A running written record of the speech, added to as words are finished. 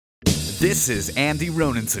This is Andy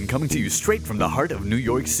Roninson coming to you straight from the heart of New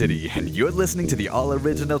York City, and you're listening to the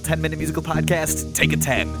all-original 10-minute musical podcast, Take a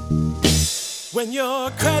 10. When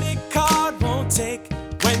your credit card won't take,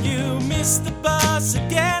 when you miss the bus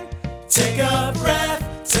again, take a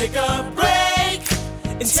breath, take a break,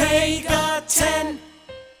 and take a 10.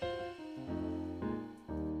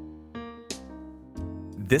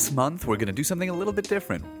 This month, we're going to do something a little bit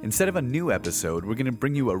different. Instead of a new episode, we're going to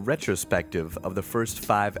bring you a retrospective of the first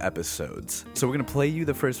 5 episodes. So we're going to play you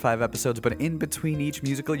the first 5 episodes, but in between each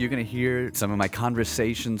musical, you're going to hear some of my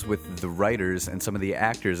conversations with the writers and some of the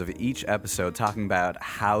actors of each episode talking about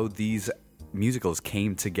how these musicals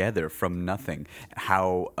came together from nothing,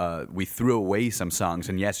 how we threw away some songs,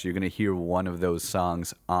 and yes, you're going to hear one of those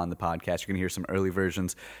songs on the podcast. You're going to hear some early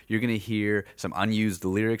versions. You're going to hear some unused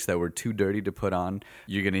lyrics that were too dirty to put on.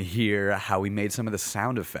 You're going to hear how we made some of the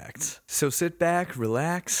sound effects. So sit back,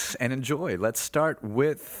 relax, and enjoy. Let's start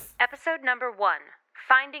with Episode number 1,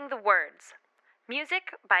 Finding the Words. Music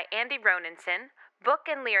by Andy Roninson. Book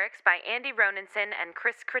and lyrics by Andy Roninson and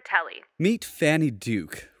Chris Critelli. Meet Fanny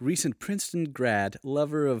Duke, recent Princeton grad,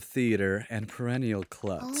 lover of theater, and perennial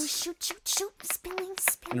klutz. Oh, shoot, spilling.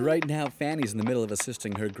 And right now, Fanny's in the middle of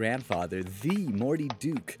assisting her grandfather, the Morty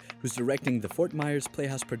Duke, who's directing the Fort Myers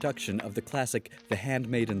Playhouse production of the classic The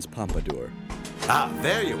Handmaiden's Pompadour. Ah,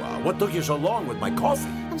 there you are. What took you so long with my coffee?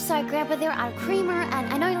 I'm sorry, Grandpa, they're out of creamer,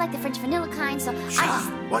 and I know you like the French vanilla kind, so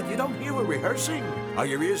What, you don't hear we're rehearsing? Are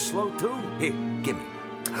your ears slow too? Here, give me.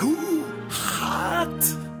 Ooh, hot!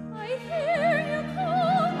 I hear you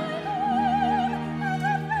call my name, and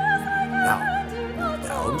it feels like Now,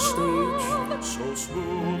 downstage. So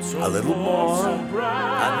smooth, so A little more. so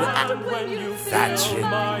bright. And When you That's fill it.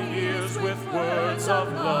 my ears with words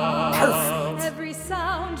of love. Perfect. every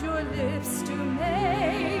sound your lips do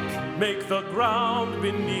Make the ground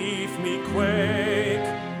beneath me quake.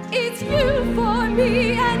 It's you for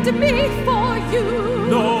me and me for you.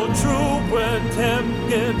 No true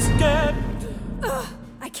attempts get.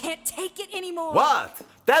 I can't take it anymore. What?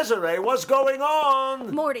 Desiree, what's going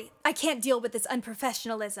on? Morty, I can't deal with this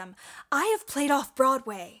unprofessionalism. I have played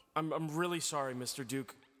off-Broadway. I'm really sorry, Mr.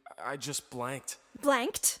 Duke. I just blanked.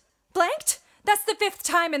 Blanked? That's the 5th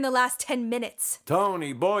time in the last 10 minutes.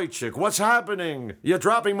 Tony Boychuk, what's happening? You're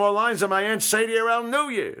dropping more lines than my Aunt Sadie around New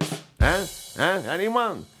Year's. Huh?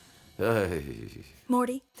 Anyone?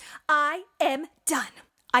 Morty, I am done.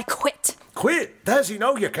 I quit. Quit? Desi,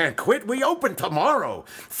 no, you can't quit. We open tomorrow.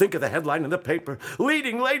 Think of the headline in the paper.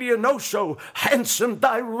 Leading lady in no-show. Handsome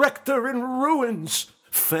director in ruins.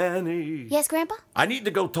 Fanny. Yes, Grandpa? I need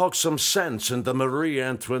to go talk some sense into Marie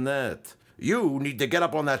Antoinette. You need to get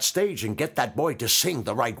up on that stage and get that boy to sing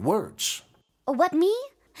the right words. What, me?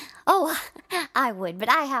 Oh, I would, but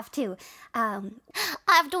I have to. I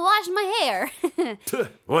have to wash my hair.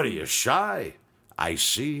 What, are you shy? I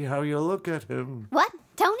see how you look at him. What?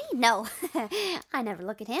 Tony? No. I never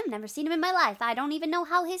look at him, never seen him in my life. I don't even know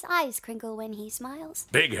how his eyes crinkle when he smiles.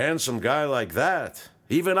 Big, handsome guy like that.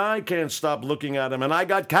 Even I can't stop looking at him, and I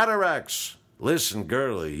got cataracts. Listen,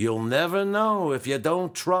 girlie, you'll never know if you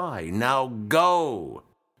don't try. Now go.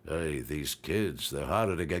 Hey, these kids, they're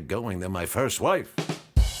harder to get going than my first wife.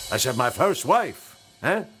 I said my first wife.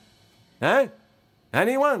 Huh?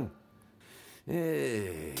 Anyone?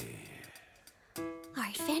 Hey. All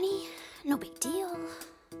right, Fanny, no big deal.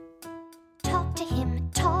 Talk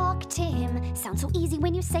to him. Sounds so easy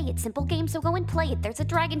when you say it. Simple game, so go and play it. There's a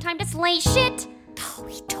dragon, time to slay shit. Oh,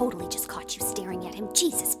 he totally just caught you staring at him.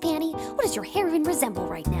 Jesus, Fanny, what does your hair even resemble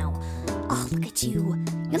right now? Oh, look at you.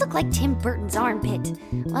 You look like Tim Burton's armpit.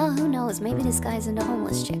 Well, who knows? Maybe this guy's into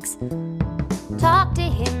homeless chicks. Talk to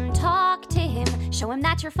him. Show him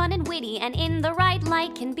that you're fun and witty, and in the right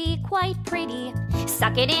light can be quite pretty.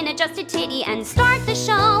 Suck it in, adjust a titty, and start the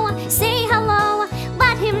show. Say hello,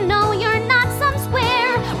 let him know you're not some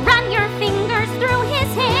square. Run your fingers through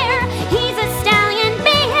his hair. He's a stallion,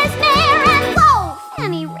 be his mare, and whoa!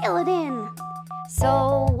 And he reel it in.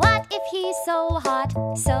 So what if he's so hot?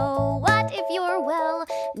 So what if you're, well,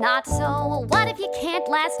 not so? What if you can't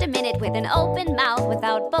last a minute with an open mouth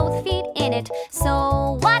without both feet in it?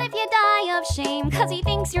 So what if you die of shame cause he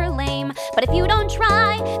thinks you're lame? But if you don't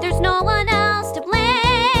try, there's no one else to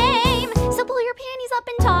blame. So pull your panties up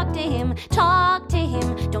and talk to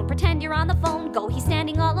him. Don't pretend you're on the phone. Go, he's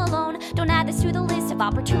standing all alone. Don't add this to the list of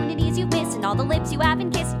opportunities you've missed and all the lips you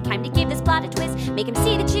haven't kissed. Time to give this plot a twist. Make him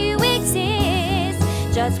see that you exist.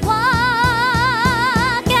 Just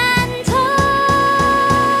walk and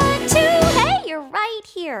talk to. Hey, you're right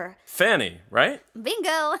here. Fanny, right?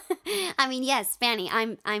 Bingo. I mean, yes, Fanny.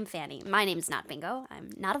 I'm Fanny. My name's not Bingo. I'm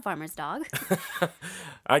not a farmer's dog.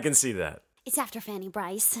 I can see that. It's after Fanny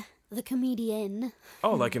Bryce. the comedian.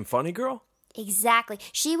 Oh, like in Funny Girl? Exactly.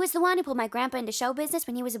 She was the one who pulled my grandpa into show business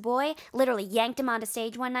when he was a boy, literally yanked him onto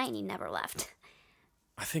stage one night, and he never left.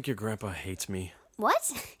 I think your grandpa hates me.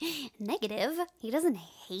 What? Negative. He doesn't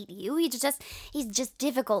hate you. He's just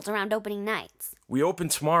difficult around opening nights. We open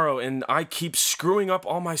tomorrow, and I keep screwing up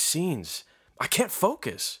all my scenes. I can't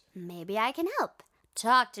focus. Maybe I can help.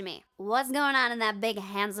 Talk to me. What's going on in that big,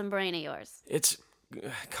 handsome brain of yours? It's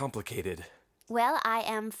complicated. Well, I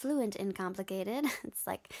am fluent in complicated. It's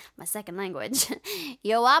like my second language.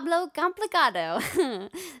 Yo hablo complicado.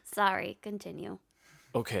 Sorry, continue.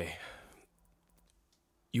 Okay.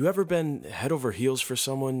 You ever been head over heels for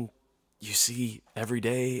someone you see every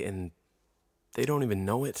day and they don't even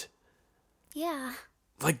know it? Yeah.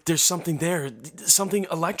 Like there's something there, something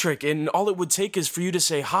electric, and all it would take is for you to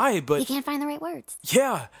say hi, but... You can't find the right words.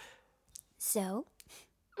 Yeah. So?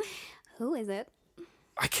 Who is it?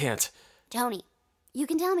 I can't. Tony, you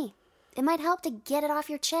can tell me. It might help to get it off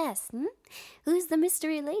your chest. Who's the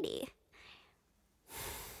mystery lady?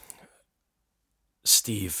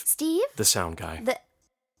 Steve. Steve? The sound guy.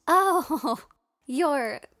 Oh,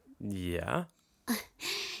 you're... Yeah?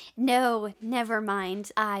 No, never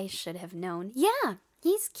mind. I should have known. Yeah,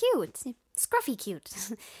 he's cute. Scruffy cute.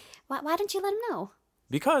 Why don't you let him know?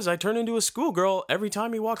 Because I turn into a schoolgirl every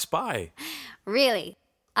time he walks by. Really?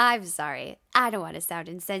 I'm sorry. I don't want to sound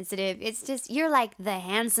insensitive. It's just you're like the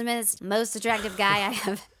handsomest, most attractive guy I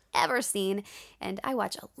have ever seen, and I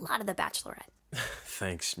watch a lot of The Bachelorette.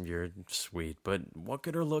 Thanks, you're sweet, but what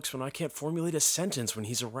good are looks when I can't formulate a sentence when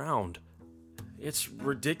he's around? It's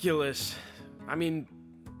ridiculous. I mean,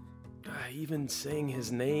 even saying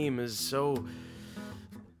his name is so...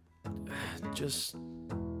 just...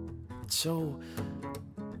 so...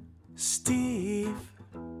 Steve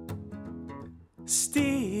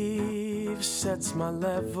sets my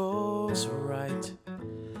levels right.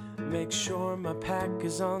 Make sure my pack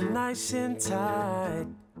is on nice and tight.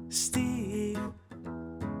 Steve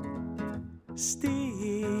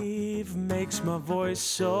makes my voice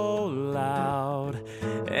so loud,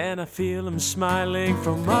 and I feel him smiling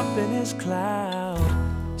from up in his cloud.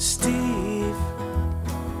 Steve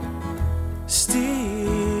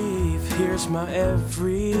hears my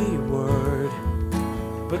every word,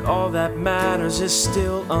 but all that matters is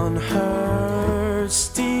still unheard.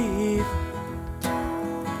 Steve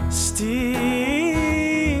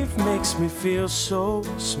makes me feel so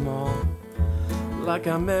small, like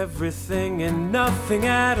I'm everything and nothing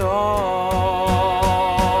at all.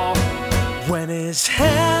 When his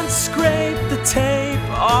hands scrape the tape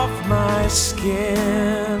off my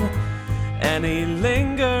skin, and he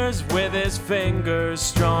lingers with his fingers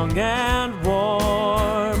strong and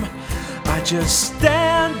warm, I just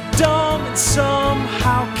stand dumb and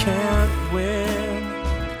somehow can't win.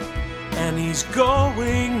 And he's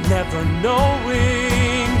going, never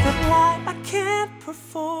knowing that why I can't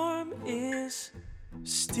perform is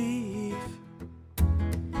Steve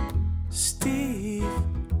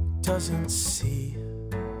doesn't see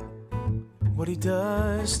what he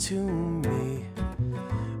does to me.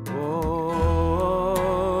 Oh,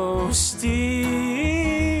 Steve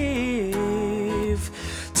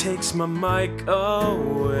takes my mic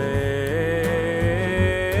away.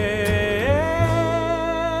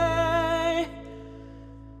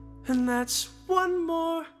 And that's one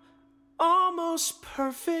more almost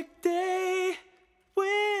perfect day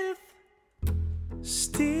with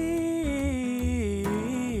Steve.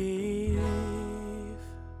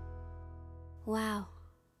 Wow.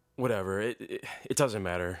 Whatever, it doesn't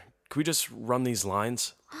matter. Can we just run these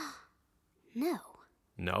lines? No.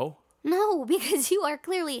 No? No, because you are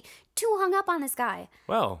clearly too hung up on this guy.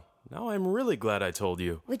 Well, now I'm really glad I told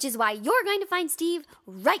you. Which is why you're going to find Steve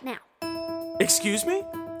right now. Excuse me?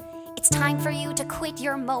 It's time for you to quit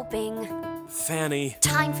your moping. Fanny.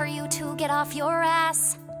 Time for you to get off your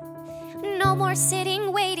ass. No more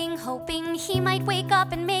sitting, waiting, hoping he might wake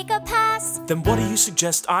up and make a pass. Then what do you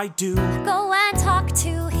suggest I do? Go and talk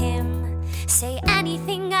to him. Say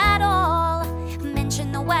anything at all.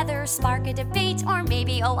 Mention the weather, spark a debate, or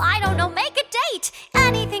maybe, oh, I don't know, make a date.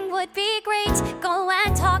 Anything would be great. Go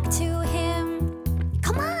and talk to him.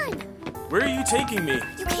 Come on. Where are you taking me?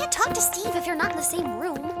 You can't talk to Steve if you're not in the same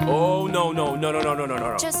room. Oh, no.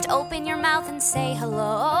 Just open your mouth and say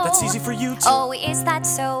hello. That's easy for you too. Oh, is that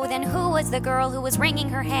so? Then who was the girl who was wringing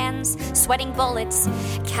her hands, sweating bullets,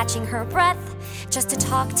 catching her breath, just to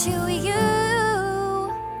talk to you?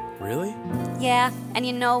 Really? Yeah, and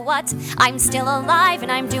you know what? I'm still alive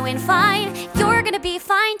and I'm doing fine. You're gonna be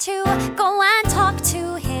fine too. Go and talk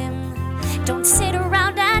to him. Don't sit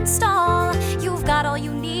around and stall. You've got all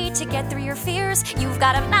you need to get through your fears. You've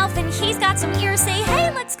got a mouth and he's got some ears. Say,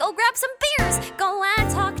 hey, let's go grab some beers. Go and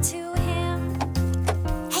talk to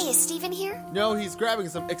him. Hey, is Steven here? No, he's grabbing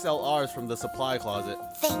some XLRs from the supply closet.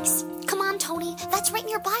 Thanks. Come on, Tony. That's right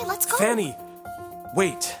nearby. Let's go. Fanny,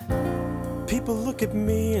 wait. People look at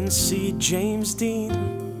me and see James Dean,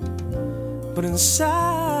 but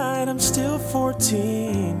inside I'm still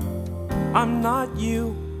 14. I'm not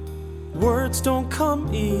you. Words don't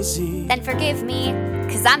come easy. Then forgive me,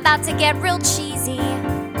 'cause I'm about to get real cheesy.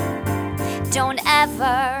 Don't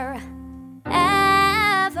ever,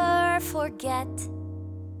 ever forget.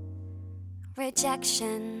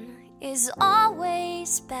 Rejection is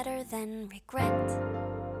always better than regret.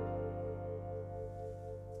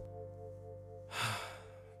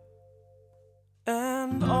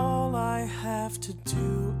 And all I have to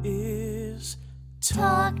do is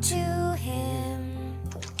Talk to him.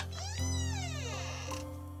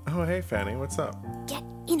 Oh, hey, Fanny, what's up? Get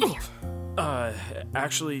in there.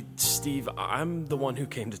 Actually, Steve, I'm the one who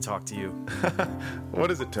came to talk to you.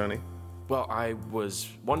 What is it, Tony? Well, I was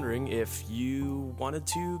wondering if you wanted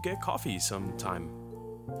to get coffee sometime.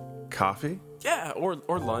 Coffee? Yeah, or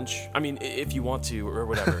lunch. I mean, if you want to, or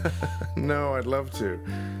whatever. No, I'd love to.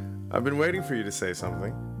 I've been waiting for you to say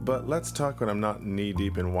something, but let's talk when I'm not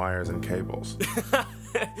knee-deep in wires and cables.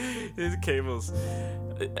 Cables.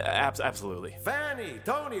 Absolutely. Fanny,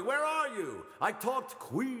 Tony, where are you? I talked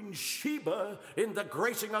Queen Sheba into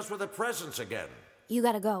gracing us with her presence again. You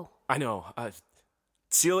gotta go. I know.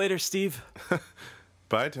 See you later, Steve.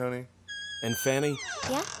 Bye, Tony. And Fanny,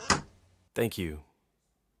 Yeah? thank you.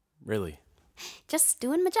 Really. Just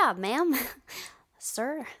doing my job, ma'am.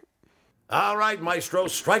 Sir. All right, Maestro,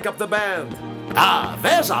 strike up the band. Ah,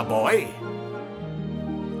 there's our boy.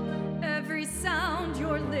 Every sound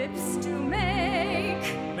your lips do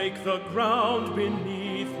make the ground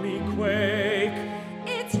beneath me quake.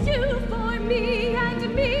 It's you for me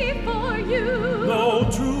and me for you. No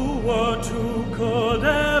truer two could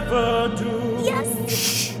ever do.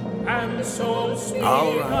 Yes. And so speak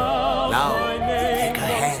All right. out Now, my name take her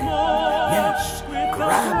hand. once more. Yes, With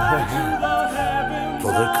grab her the hand. heavens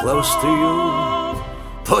Pull her close to you.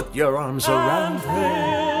 above. Put your arms around her.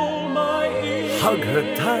 Fill my ears Hug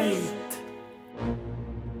her tight.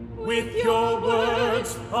 with your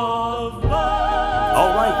words of love.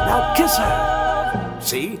 All right, now kiss her.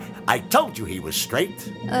 See, I told you he was straight.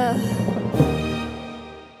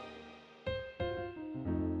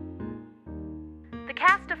 The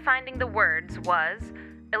cast of Finding the Words was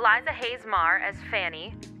Eliza Hayes Marr as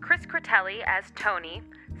Fanny, Chris Critelli as Tony,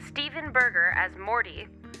 Stephen Berger as Morty,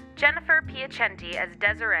 Jennifer Piacenti as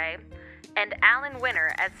Desiree, and Alan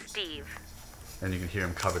Winner as Steve. And you can hear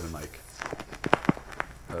him covered in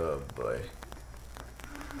oh boy.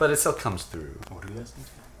 But it still comes through. What are you listening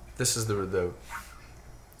to? This is the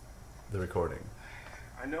recording.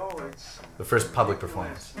 I know it's The first public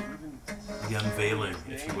performance. the unveiling,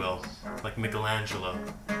 if you will, like Michelangelo.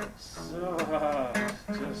 So,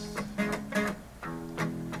 just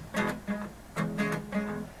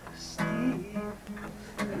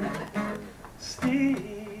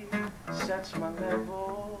Steve sets my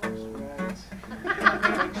levels right.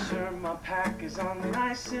 Make sure my pack is on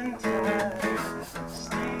nice and tight.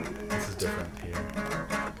 This is different here.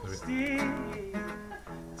 Steve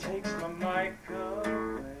takes my mic away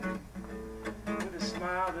with a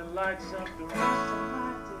smile that lights up the rest of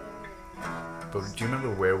my day. But do you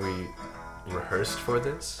remember where we rehearsed for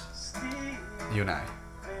this? You and I.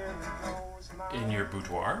 In your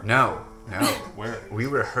boudoir? No. Where? We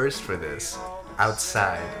rehearsed for this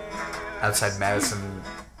outside Madison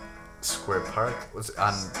Square Park. Was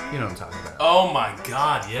on, you know what I'm talking about. Oh my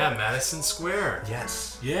god, yeah, Madison Square.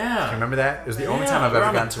 Yes. Yeah. You remember that? It was the only Yeah, time I've we're ever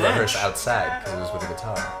on a gotten to rehearse bench. outside because it was with a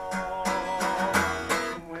guitar.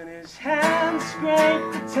 When his hands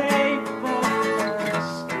scrape the table,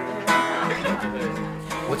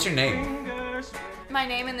 What's your name? My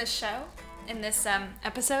name in this show? In this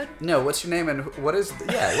episode? No, what's your name and what is the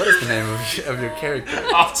name of your character?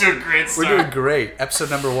 Off to a great We're start. doing great. Episode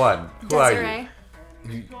number 1. Who Desiree. are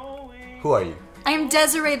you? Who are you? I am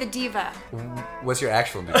Desiree the Diva. What's your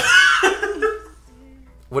actual name?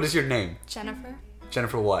 What is your name? Jennifer.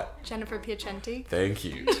 Jennifer what? Jennifer Piacenti. Thank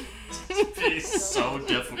you. It's so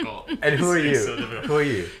difficult. And who are you? So difficult. Who are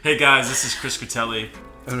you? Hey guys, this is Chris Critelli.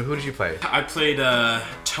 And who did you play? I played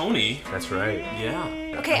Tony. That's right.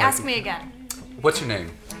 Yeah. Okay, ask me again. What's your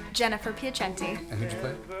name? Jennifer Piacenti. And who'd you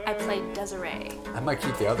play? I played Desiree. I might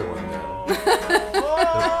keep the other one though. This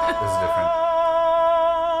is different.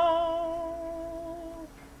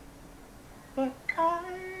 but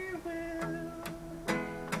I will.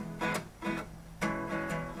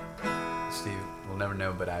 Steve, we'll never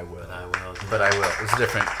know, but I will. but I will. It's a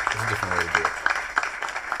different way to do it.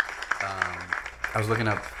 I was looking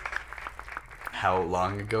up how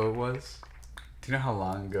long ago it was. Do you know how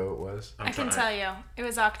long ago it was? I can tell you. It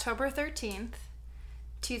was October 13th,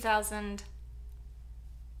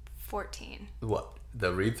 2014. What?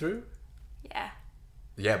 The read-through? Yeah.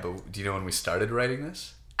 Yeah, but do you know when we started writing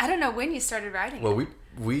this? I don't know when you started writing Well, it.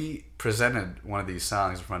 we presented one of these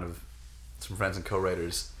songs in front of some friends and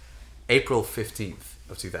co-writers April 15th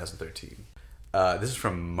of 2013. This is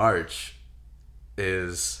from March,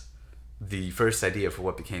 is the first idea for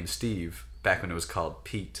what became Steve back when it was called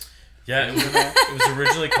Pete. Yeah, it was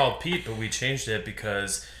originally called Pete, but we changed it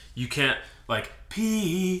because you can't, like,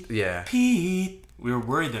 Pete, Yeah. Pete. We were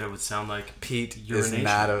worried that it would sound like Pete urination. is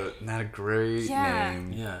not a great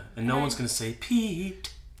name. Yeah, and no one's going to say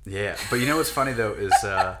Pete. Yeah, but you know what's funny though is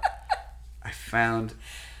I found.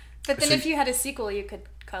 But then So- if you had a sequel, you could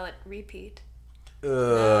call it Repeat. Man,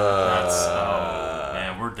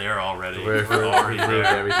 we're there already. We're already there.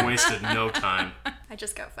 there. Everything. Wasted no time. I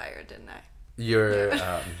just got fired, didn't I? You're.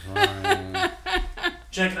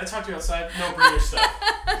 Jen, can I talk to you outside? No, bring your stuff.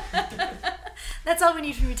 That's all we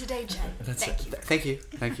need from you today, Jen. Thank you.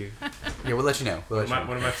 Thank you. Yeah, we'll let you know. One of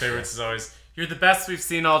my favorites is always, "You're the best we've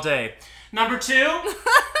seen all day." Number 2.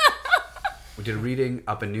 We did a reading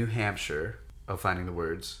up in New Hampshire of Finding the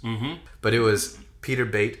Words. Mm-hmm. But it was Peter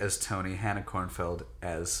Bate as Tony, Hannah Kornfeld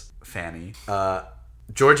as Fanny,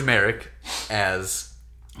 George Merrick as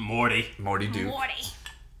Morty Duke,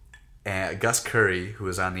 and Gus Curry, who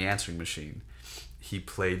was on the answering machine. He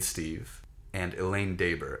played Steve, and Elaine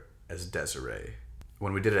Daber as Desiree.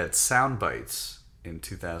 When we did it at Sound Bites in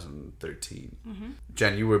 2013,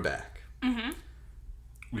 Jen, you were back. Mm-hmm.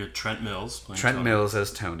 We had Trent Mills playing Trent Tony. Mills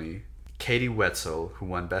as Tony, Katie Wetzel, who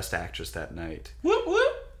won Best Actress that night. Whoop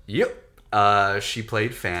whoop. Yep. She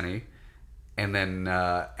played Fanny, and then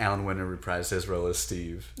Alan Winter reprised his role as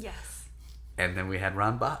Steve. Yes. And then we had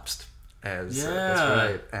Ron Bobst as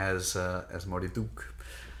as Morty Duke.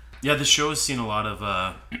 Yeah, the show has seen a lot of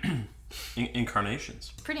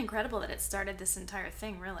incarnations. Pretty incredible that it started this entire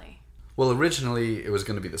thing, really. Well, originally it was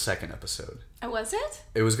going to be the second episode. Oh, was it?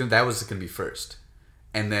 That was going to be first,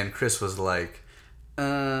 and then Chris was like,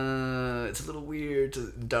 "It's a little weird,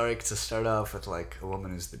 dark to start off with like a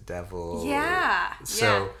woman who's the devil." Yeah.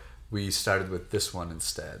 So we started with this one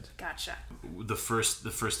instead. Gotcha. The first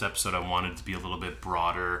episode, I wanted to be a little bit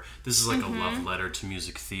broader. This is like a love letter to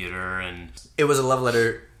music theater, and It was a love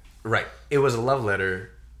letter, right? It was a love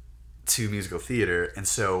letter to musical theater, and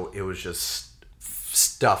so it was just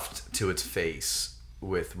stuffed to its face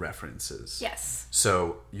with references. Yes.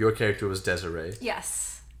 So your character was Desiree.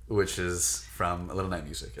 Yes. Which is from A Little Night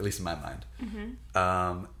Music, at least in my mind.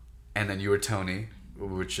 Mm-hmm. And then you were Tony,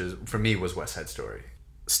 which is for me was West Side Story.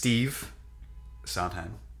 Steve,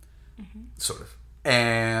 Sondheim, sort of.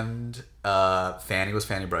 And Fanny was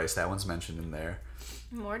Fanny Bryce. That one's mentioned in there.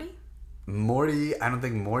 Morty, I don't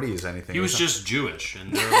think Morty is anything. he was just Jewish,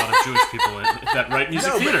 and there are a lot of Jewish people that write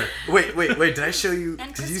music theater. Wait, did I show you?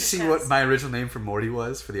 And Did you Krista see Chess. what my original name for Morty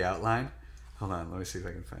was for the outline? Hold on, let me see if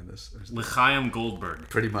I can find this. L'chaim Goldberg.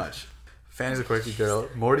 Pretty much. Fanny's a quirky girl.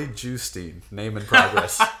 Morty Jewstein, name in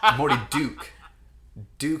progress. Morty Duke.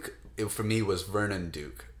 Duke, for me, was Vernon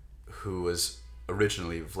Duke, who was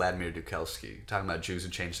originally Vladimir Dukelski, talking about Jews who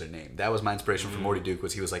changed their name. That was my inspiration for Morty Duke,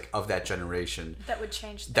 was he was like of that generation That would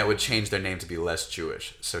change. that would change their name to be less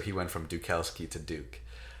Jewish. So he went from Dukelski to Duke.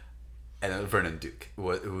 And then Vernon Duke, who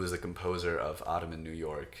was the composer of Autumn in New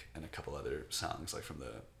York and a couple other songs like from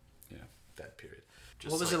the, that period.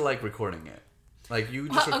 What was it like recording it? Like you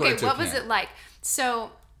just recorded to a what was piano. it like?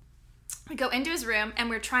 So we go into his room and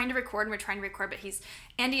we're trying to record, but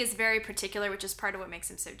Andy is very particular, which is part of what makes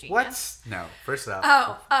him so genius. What? No. First off.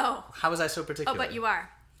 Oh. How was I so particular? Oh, but you are.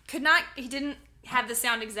 He didn't have the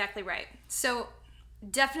sound exactly right. So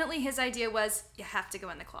definitely his idea was, you have to go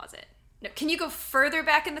in the closet. No, can you go further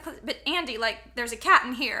back in the closet? But Andy, like, there's a cat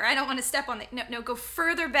in here. I don't want to step on it. No, go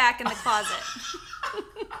further back in the closet.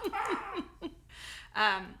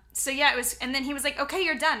 So yeah, it was, and then he was like, okay,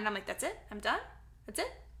 you're done. And I'm like, that's it? I'm done? That's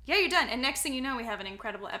it? Yeah, you're done. And next thing you know, we have an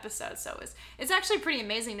incredible episode. So it's actually pretty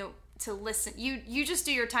amazing to listen. You just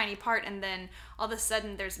do your tiny part, and then all of a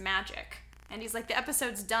sudden there's magic. And he's like, the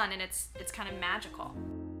episode's done, and it's kind of magical.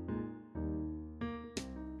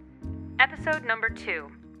 Episode number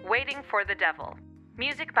 2, Waiting for the Devil.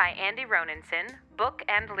 Music by Andy Ronenson. Book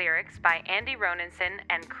and lyrics by Andy Ronenson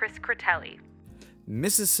and Chris Critelli.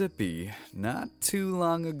 Mississippi, not too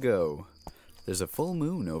long ago. There's a full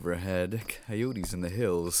moon overhead, coyotes in the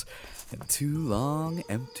hills, and 2 long,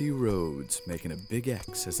 empty roads making a big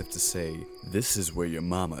X as if to say, this is where your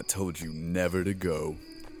mama told you never to go.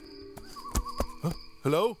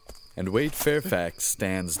 Hello? And Wade Fairfax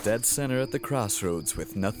stands dead center at the crossroads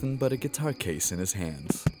with nothing but a guitar case in his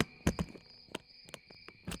hands.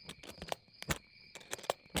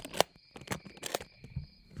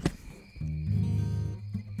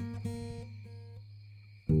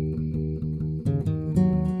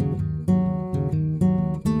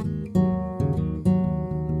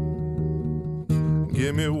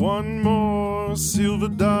 Give me one more silver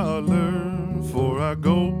dollar before I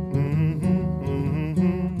go.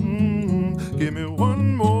 Give me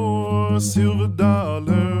one more silver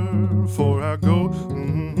dollar before I go.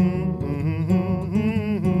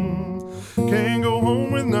 Can't go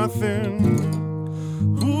home with nothing.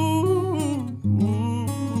 Ooh,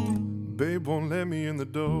 babe won't let me in the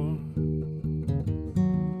door.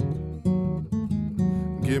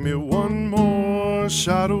 Give me one more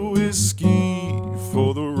shot of whiskey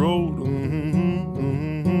for the road.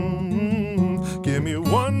 Give me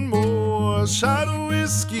one more shot of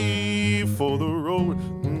whiskey for the road.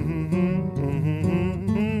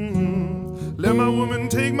 Let my woman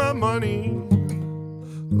take my money.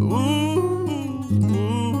 Ooh,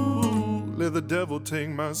 let the devil take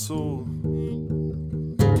my soul.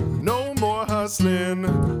 No more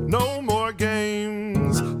hustling, no more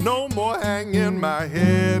games, no more hanging my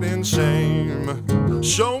head in shame.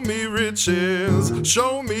 Show me riches,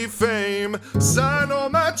 show me fame, sign all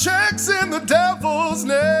my checks in the devil's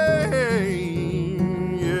name.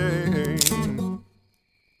 Yeah.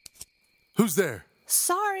 Who's there?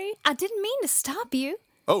 Sorry, I didn't mean to stop you.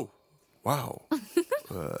 Oh, wow.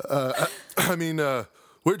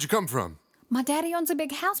 Where'd you come from? My daddy owns a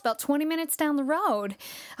big house about 20 minutes down the road.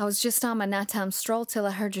 I was just on my nighttime stroll till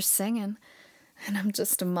I heard you singing. And I'm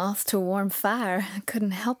just a moth to a warm fire. I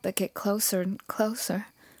couldn't help but get closer and closer.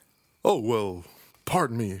 Oh, well,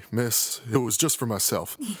 pardon me, miss. It was just for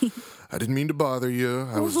myself. I didn't mean to bother you.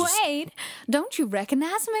 Wait, don't you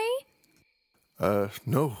recognize me?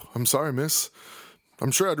 No, I'm sorry, miss. I'm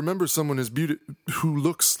sure I'd remember someone who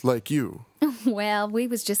looks like you. Well, we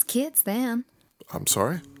was just kids then. I'm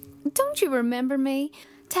sorry? Don't you remember me?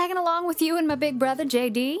 Tagging along with you and my big brother,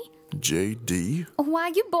 J.D.? J.D.? Why,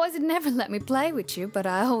 you boys had never let me play with you, but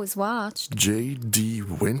I always watched. J.D.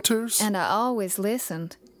 Winters? And I always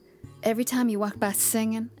listened. Every time you walked by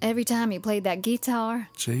singing, every time you played that guitar.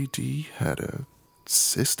 J.D. had a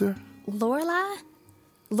sister? Lorelei?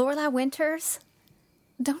 Lorelei Winters?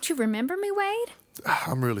 Don't you remember me, Wade?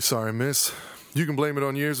 I'm really sorry, miss. You can blame it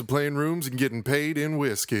on years of playing rooms and getting paid in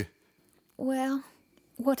whiskey. Well,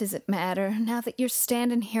 what does it matter now that you're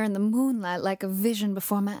standing here in the moonlight like a vision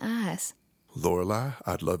before my eyes? Lorelei,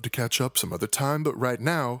 I'd love to catch up some other time, but right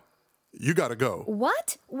now, you gotta go.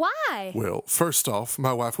 What? Why? Well, first off,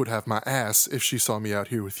 my wife would have my ass if she saw me out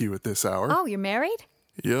here with you at this hour. Oh, you're married?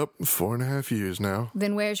 Yep, 4.5 years now.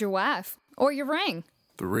 Then where's your wife? Or your ring?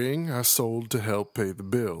 The ring I sold to help pay the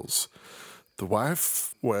bills. The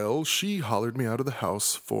wife, well, she hollered me out of the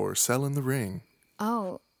house for selling the ring.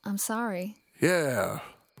 Oh, I'm sorry. Yeah,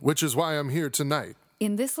 which is why I'm here tonight.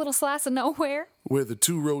 In this little slice of nowhere? Where the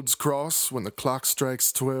two roads cross when the clock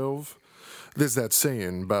strikes 12. There's that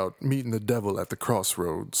saying about meeting the devil at the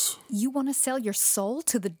crossroads. You want to sell your soul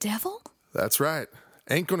to the devil? That's right.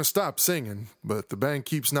 Ain't gonna stop singing, but the bank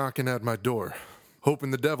keeps knocking at my door.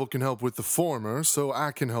 Hoping the devil can help with the former so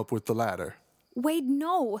I can help with the latter. Wade,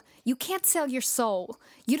 no. You can't sell your soul.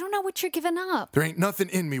 You don't know what you're giving up. There ain't nothing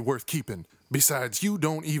in me worth keeping. Besides, you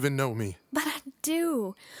don't even know me. But I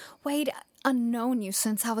do. Wade, I've known you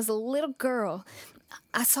since I was a little girl.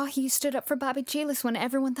 I saw how you stood up for Bobby Gillis when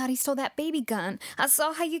everyone thought he stole that baby gun. I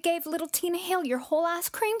saw how you gave little Tina Hill your whole ice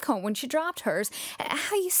cream cone when she dropped hers.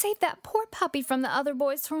 How you saved that poor puppy from the other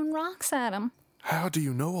boys throwing rocks at him. How do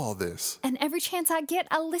you know all this? And every chance I get,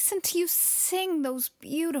 I listen to you sing those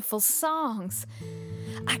beautiful songs.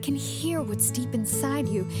 I can hear what's deep inside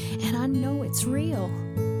you, and I know it's real.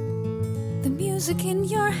 The music in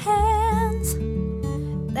your hands,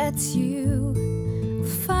 that's you.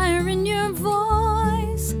 Fire in your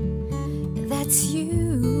voice, that's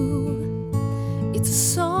you. It's a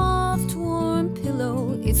soft, warm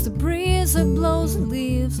pillow. It's the breeze that blows the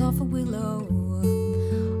leaves off a willow.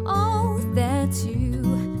 Oh, that's you.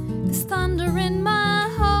 There's thunder in my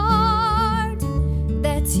heart.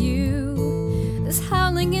 That's you. There's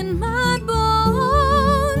howling in my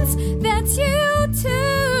bones. That's you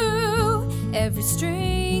too. Every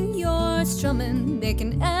string you're strumming,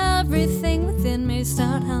 making everything within me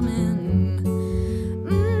start humming.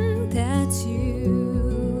 That's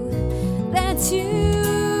you. That's you.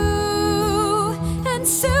 And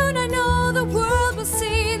soon I know the world will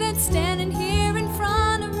see that standing here in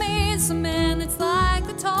front of me is a man that's like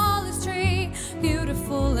the tallest tree,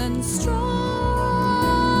 beautiful and strong.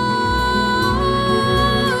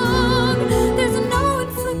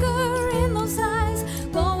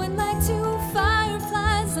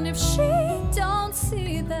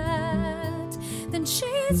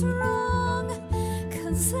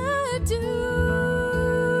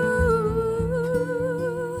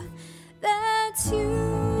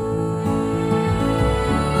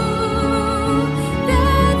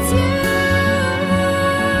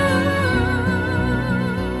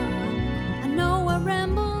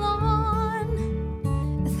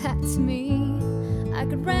 that's me. I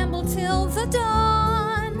could ramble till the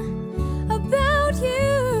dawn about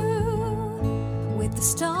you. With the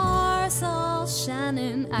stars all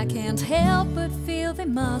shining, I can't help but feel they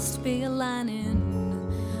must be aligning.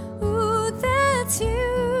 Ooh, that's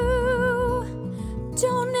you.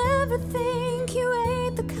 Don't ever think you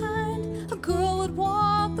ain't the kind a girl would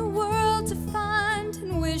want the world to find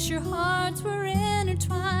and wish your hearts were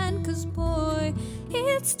intertwined. 'Cause boy,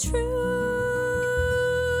 it's true.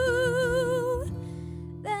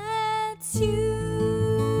 That's you.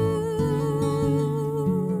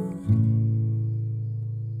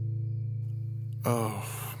 Oh,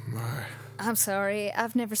 my. I'm sorry,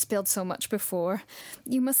 I've never spilled so much before.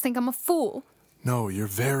 You must think I'm a fool. No, you're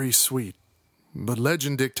very sweet. But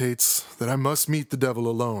legend dictates that I must meet the devil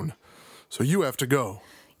alone. So you have to go.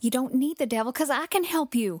 You don't need the devil, 'cause I can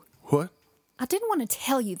help you. What? I didn't want to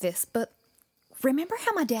tell you this, but remember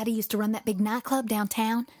how my daddy used to run that big nightclub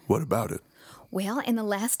downtown? What about it? Well, in the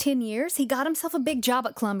last 10 years, he got himself a big job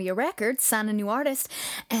at Columbia Records, signed a new artist,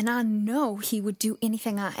 and I know he would do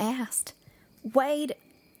anything I asked. Wade,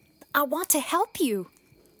 I want to help you.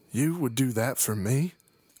 You would do that for me?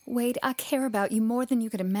 Wade, I care about you more than you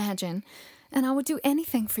could imagine, and I would do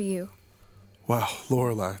anything for you. Wow,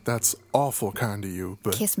 Lorelei, that's awful kind of you,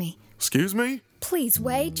 but... Kiss me. Excuse me? Please,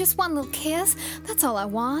 Wade, just one little kiss. That's all I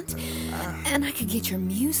want. And I could get your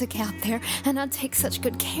music out there, and I'd take such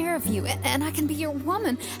good care of you, and I can be your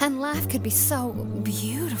woman, and life could be so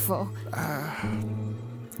beautiful.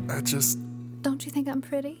 I just... Don't you think I'm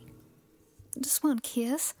pretty? Just one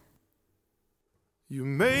kiss. You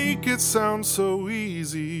make it sound so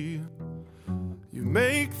easy. You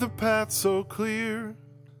make the path so clear.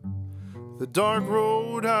 The dark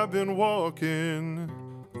road I've been walking,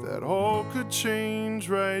 that all could change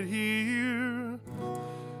right here.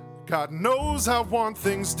 God knows I want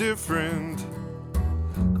things different.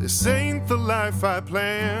 This ain't the life I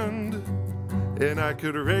planned. And I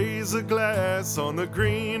could raise a glass on the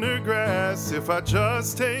greener grass if I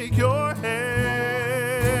just take your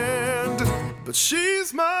hand. But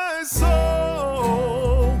she's my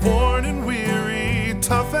soul, worn and weary,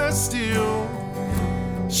 tough as steel.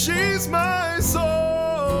 She's my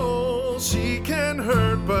soul, she can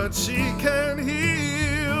hurt but she can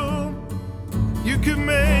heal. You could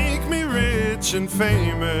make me rich and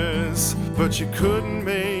famous, but you couldn't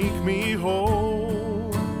make me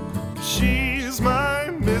whole. She's my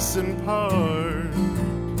missing part,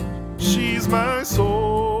 she's my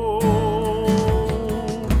soul.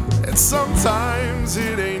 And sometimes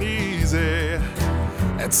it ain't easy,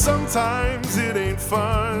 and sometimes it ain't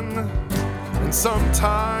fun. And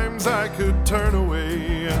sometimes I could turn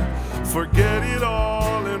away, forget it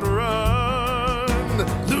all and run.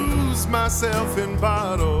 Lose myself in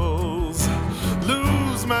bottles,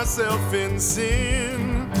 lose myself in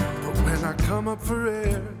sin. But when I come up for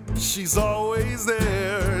air, she's always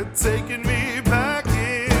there, taking me back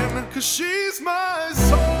in. 'Cause she's my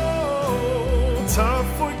soul, tough,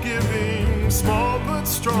 forgiving, small but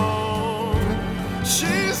strong.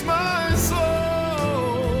 She's my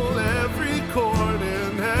soul, every chord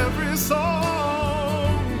in every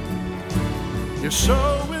song. You're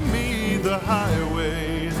showing me the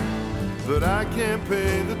highway, but I can't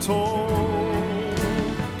pay the toll.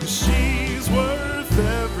 'Cause she's worth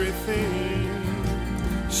everything.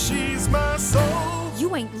 She's my soul.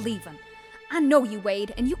 You ain't leaving. I know you,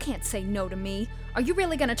 Wade, and you can't say no to me. Are you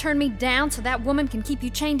really gonna turn me down so that woman can keep you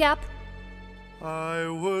chained up? I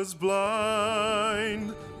was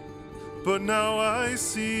blind, but now I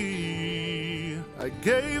see. I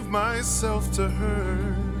gave myself to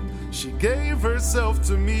her, she gave herself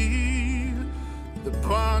to me. The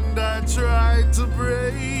bond I tried to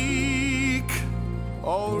break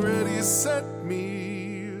already set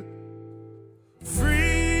me free.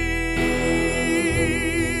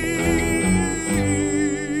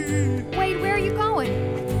 Wade, where are you going?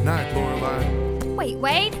 Night, Lorelei. Wait,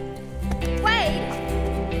 Wade? Wade!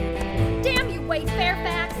 Damn you, Wade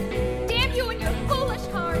Fairfax! Damn you and your foolish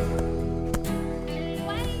heart!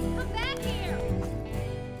 Wade, come back here!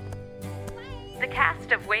 The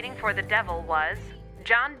cast of Waiting for the Devil was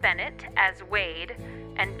John Bennett as Wade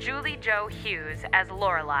and Julie Jo Hughes as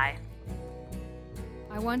Lorelei.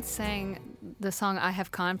 I once sang the song I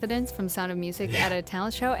Have Confidence from Sound of Music at a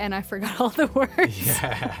talent show, and I forgot all the words.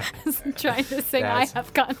 Yeah. I was trying to sing I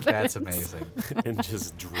Have Confidence. That's amazing. And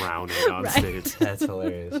just drowning on Right. stage. That's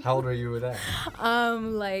hilarious. How old were you with that?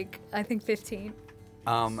 I think 15.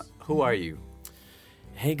 Who are you?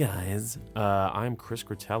 Hey guys, I'm Chris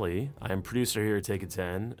Critelli. I'm producer here at Take a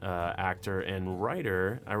 10, actor and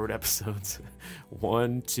writer. I wrote episodes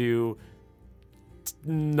 1, 2,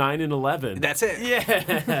 9 and 11. That's it.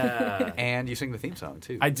 Yeah. And you sing the theme song,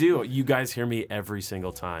 too. I do. You guys hear me every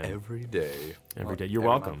single time. Every day. Every day. You're every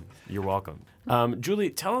welcome. month. You're welcome.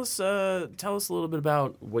 Julie, tell us a little bit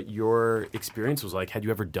about what your experience was like. Had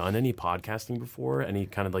you ever done any podcasting before? Any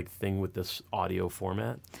kind of like thing with this audio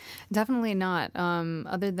format? Definitely not.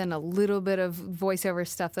 Other than a little bit of voiceover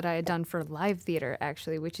stuff that I had done for live theater,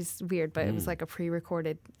 actually, which is weird, but it was like a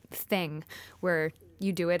pre-recorded thing where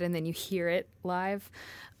you do it and then you hear it live.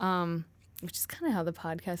 Which is kind of how the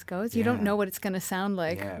podcast goes. You don't know what it's going to sound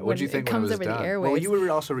like What do you think it comes when it was over done? the airwaves. Well, you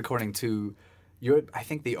were also recording to... You're, I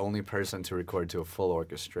think, the only person to record to a full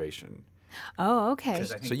orchestration. Oh, okay.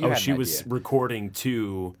 So you had she an was idea. recording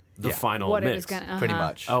to the final What mix. it was going to... Pretty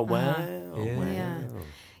much. Oh, wow.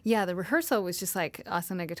 Yeah, the rehearsal was just like us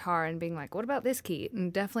and a guitar and being like, what about this key?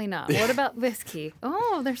 And definitely not. What about this key?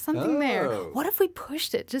 Oh, there's something there. What if we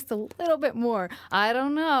pushed it just a little bit more? I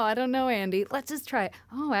don't know, Andy. Let's just try it.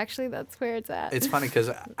 Oh, actually, that's where it's at. It's funny because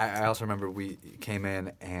I also remember we came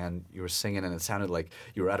in and you were singing and it sounded like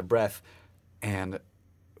you were out of breath. And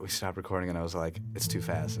we stopped recording and I was like, it's too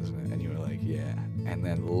fast, isn't it? And you were like, yeah. And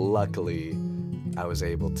then luckily I was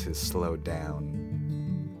able to slow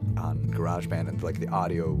down on GarageBand and like the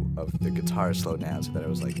audio of the guitar slowed down so that it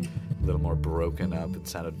was like a little more broken up and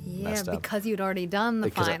sounded messed up. because you'd already done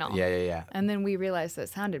the final. Yeah. And then we realized that it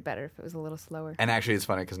sounded better if it was a little slower. And actually it's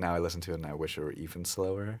funny because now I listen to it and I wish it were even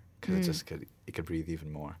slower because it could breathe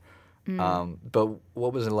even more. But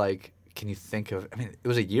what was it like? Can you think of? I mean, it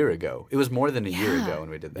was a year ago. It was more than a year ago when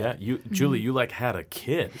we did that. Yeah, Julie, you like had a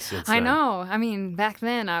kid since I then. know. I mean, back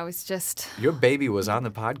then I was just... Your baby was on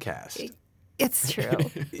the podcast. It's true.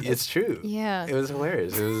 It's true. Yeah. It was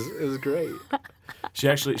hilarious. It was great.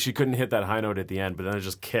 She couldn't hit that high note at the end, but then it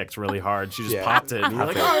just kicked really hard. She just Yeah. popped it. And you're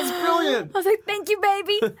like, oh, it's brilliant. I was like, thank you,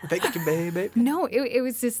 baby. Thank you, baby. No, it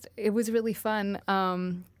was really fun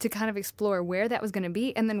to kind of explore where that was going to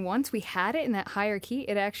be. And then once we had it in that higher key,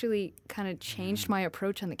 it actually kind of changed my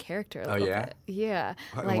approach on the character a little bit. Yeah.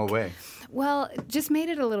 In what way? Well, it just made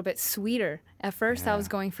it a little bit sweeter. At first, I was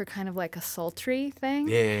going for kind of like a sultry thing.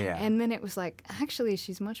 Yeah. And then it was like, actually,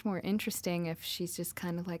 she's much more interesting if she's just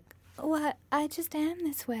kind of like, what? I just am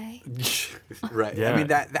this way. Right. Yeah. I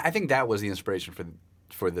mean, I think that was the inspiration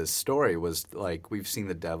for this story was like we've seen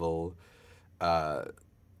the devil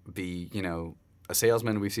be, a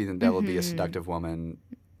salesman. We've seen the devil be a seductive woman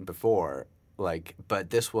before. Like, but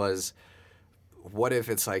this was, what if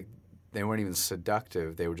it's like they weren't even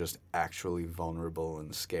seductive? They were just actually vulnerable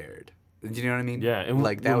and scared. Do you know what I mean? Yeah, and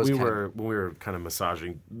like that when was when we were kind of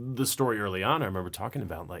massaging the story early on, I remember talking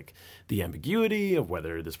about like the ambiguity of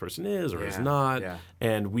whether this person is or is not,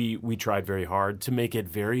 and we tried very hard to make it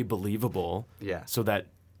very believable, so that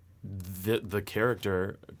the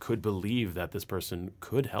character could believe that this person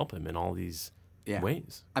could help him in all these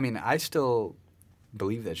ways. I mean, I still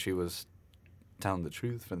believe that she was telling the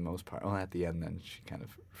truth for the most part. Well, at the end, then she kind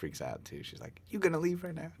of freaks out too. She's like, "You gonna leave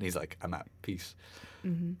right now?" And he's like, "I'm out. Peace."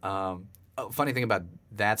 Funny thing about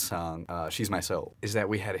that song, "She's My Soul," is that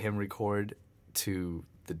we had him record to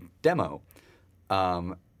the demo,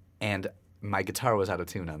 and my guitar was out of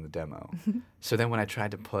tune on the demo. So then when I tried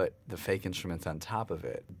to put the fake instruments on top of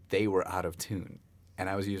it, they were out of tune. And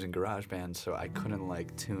I was using GarageBand, so I couldn't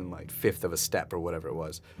like tune like fifth of a step or whatever it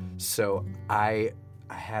was. So I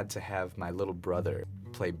had to have my little brother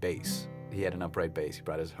play bass. He had an upright bass. He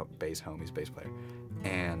brought his bass home. He's a bass player.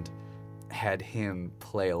 And had him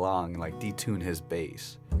play along, like detune his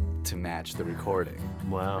bass to match the recording.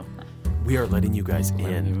 Wow. We are letting you guys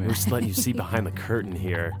in. We're just letting you see behind the curtain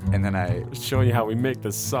here. And then I... showing you how we make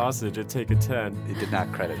the sausage at Take a 10. He did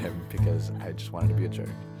not credit him because I just wanted to be a jerk.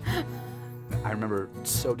 I remember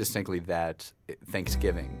so distinctly that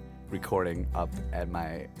Thanksgiving recording up at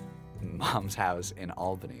my mom's house in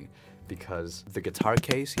Albany because the guitar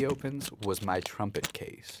case he opens was my trumpet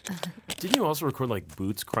case. Didn't you also record like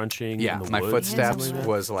boots crunching Yeah, in the my woods? footsteps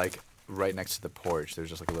was like right next to the porch. There's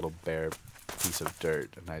just like a little bare piece of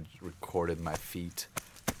dirt, and I recorded my feet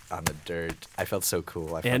on the dirt. I felt so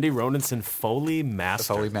cool. Andy Ronenson, Foley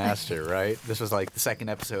Master. Foley Master, right? This was like the second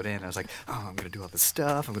episode in. I was like, oh, I'm going to do all this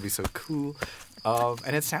stuff. I'm going to be so cool.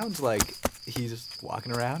 And it sounds like he's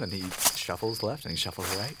walking around and he shuffles left and he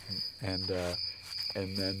shuffles right. And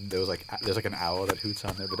then there's like an owl that hoots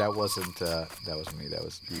on there. But that wasn't me. That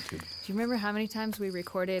was YouTube. Do you remember how many times we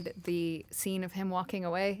recorded the scene of him walking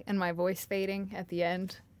away and my voice fading at the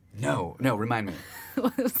end? No, remind me.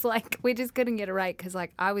 It was like we just couldn't get it right because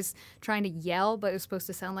like I was trying to yell, but it was supposed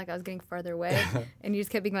to sound like I was getting farther away, and you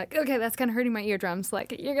just kept being like, "Okay, that's kind of hurting my eardrums.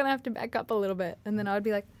 Like you're gonna have to back up a little bit." And then I would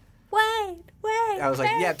be like, "Wait," I was like,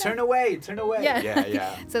 yeah, turn away. Yeah.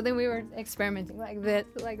 Yeah. So then we were experimenting like this,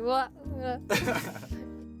 like what?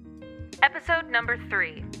 Episode number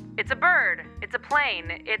 3. It's a bird. It's a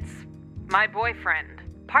plane. It's my boyfriend.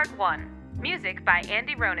 Part 1. Music by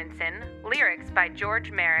Andy Ronenson. Lyrics by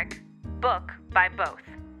George Merrick. Book by both.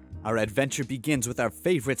 Our adventure begins with our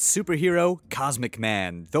favorite superhero, Cosmic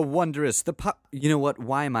Man, the wondrous, You know what?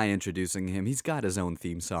 Why am I introducing him? He's got his own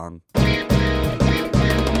theme song. He's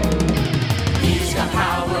got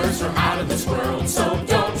powers from out of this world, so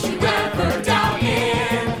don't you ever doubt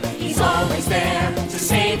him. He's always there to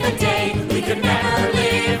save the day. We could never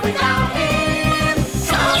live without him.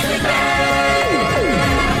 Cosmic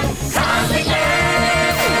Man! Cosmic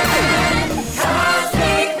Man!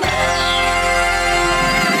 Cosmic Man!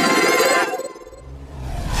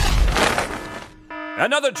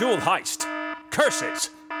 Another jewel heist. Curses!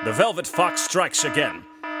 The Velvet Fox strikes again.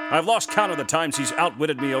 I've lost count of the times he's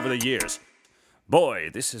outwitted me over the years. Boy,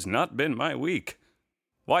 this has not been my week.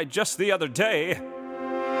 Why, just the other day,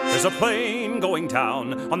 there's a plane going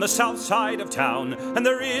down on the south side of town, and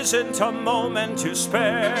there isn't a moment to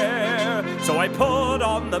spare. So I put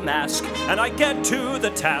on the mask, and I get to the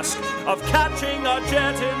task of catching a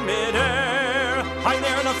jet in midair. I'm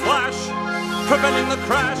there in a flash, preventing the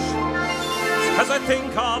crash, as I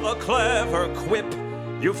think of a clever quip.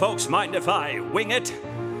 You folks mind if I wing it?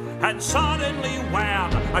 And suddenly,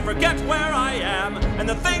 wham, I forget where I am, and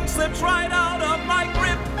the thing slips right out of my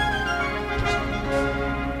grip.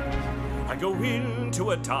 I go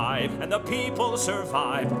into a dive, and the people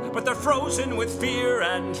survive, but they're frozen with fear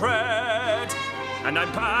and dread. And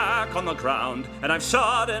I'm back on the ground, and I've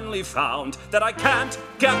suddenly found that I can't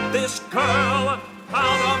get this girl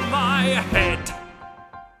out of my head.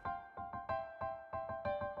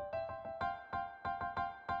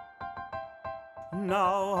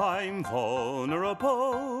 Now I'm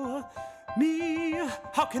vulnerable. Me,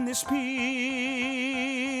 how can this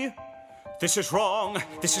be? This is wrong,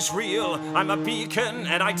 this is real. I'm a beacon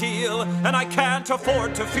and ideal, and I can't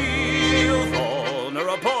afford to feel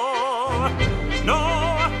vulnerable.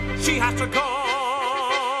 No, she has to go.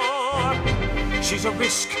 She's a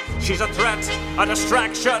risk, she's a threat, a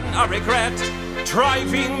distraction, a regret,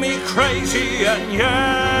 driving me crazy, and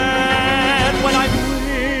yet when I'm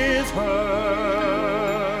with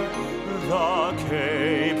her, the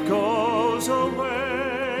cape goes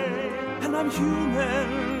away, and I'm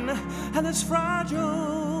human and as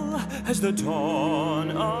fragile as the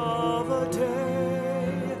dawn of a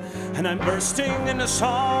day, and I'm bursting into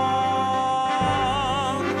song,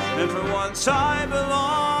 and for once I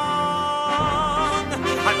belong.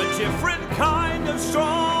 I'm a different kind of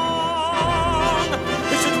strong.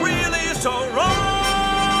 Is it really so wrong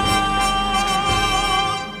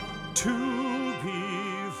to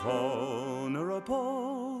be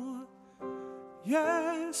vulnerable?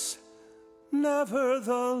 Yes,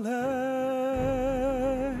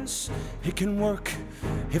 nevertheless, it can work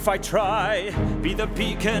if I try. Be the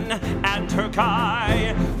beacon and her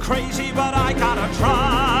guy. Crazy, but I gotta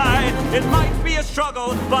try. It might be a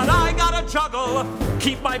struggle, but I gotta juggle.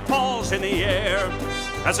 Keep my balls in the air,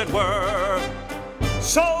 as it were.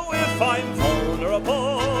 So if I'm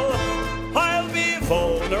vulnerable, I'll be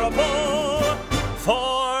vulnerable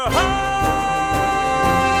for her.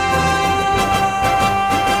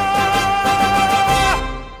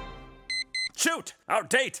 Shoot! Our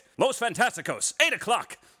date! Los Fantasticos, 8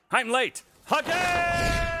 o'clock. I'm late.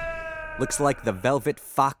 Again! Looks like the Velvet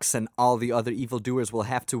Fox and all the other evildoers will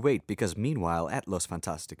have to wait, because meanwhile, at Los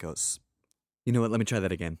Fantasticos... You know what, let me try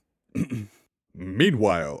that again.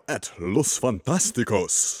 Meanwhile, at Los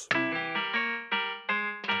Fantasticos...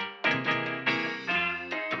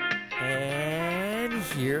 And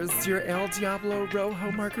here's your El Diablo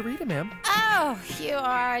Rojo Margarita, ma'am. Oh, you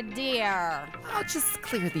are a dear. I'll just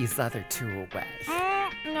clear these other two away.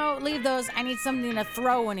 No, leave those. I need something to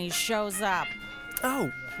throw when he shows up.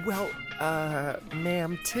 Oh, well,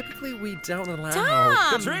 ma'am, typically we don't allow...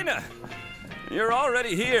 Tom! Katrina! You're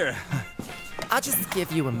already here. I'll just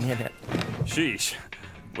give you a minute. Sheesh.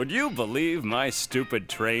 Would you believe my stupid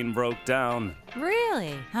train broke down?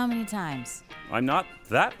 Really? How many times? I'm not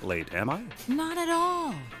that late, am I? Not at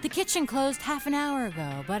all. The kitchen closed half an hour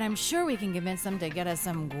ago, but I'm sure we can convince them to get us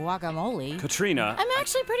some guacamole. Katrina... I'm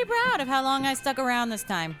actually pretty proud of how long I stuck around this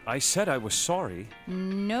time. I said I was sorry.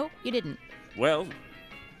 Nope, you didn't. Well,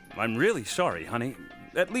 I'm really sorry, honey.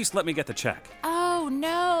 At least let me get the check. Oh,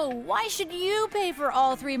 no. Why should you pay for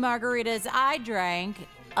all 3 margaritas I drank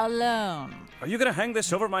alone? Are you gonna hang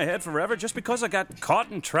this over my head forever just because I got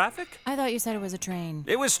caught in traffic? I thought you said it was a train.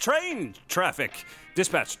 It was train traffic.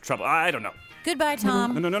 Dispatch trouble. I don't know. Goodbye,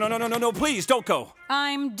 Tom. No, please, don't go.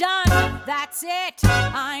 I'm done. That's it.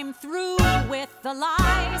 I'm through with the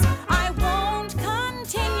lies. I won't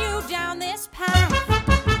continue down this path.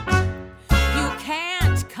 You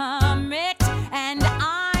can't commit, and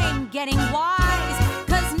I'm getting wise,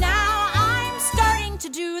 'cause now I'm starting to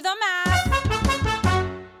do the math.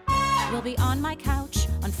 We'll be on my couch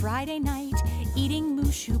on Friday night, eating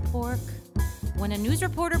mushu pork, when a news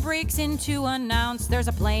reporter breaks in to announce there's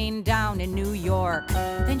a plane down in New York.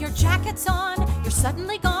 Then your jacket's on, you're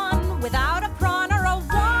suddenly gone, without a prawn or a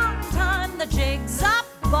wonton. The jig's up,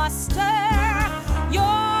 Buster.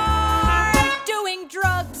 You're doing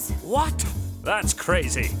drugs. What? That's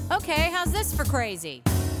crazy. Okay, how's this for crazy?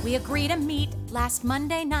 We agreed to meet last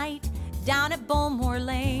Monday night down at Bowmore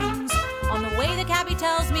Lanes. On the way, the cabbie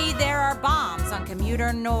tells me there are bombs on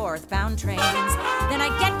commuter northbound trains. Then I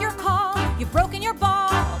get your call, you've broken your ball,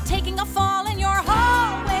 taking a fall in your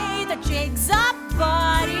hallway. The jig's up,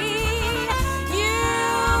 buddy.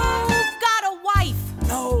 You've got a wife.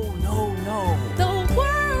 No. The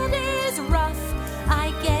world is rough,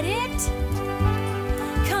 I get it.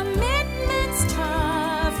 Commitment's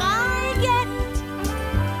tough, I get it.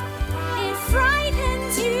 It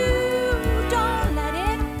frightens you, don't let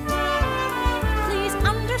it. Please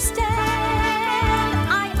understand,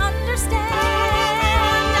 I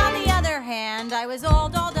understand. On the other hand, I was all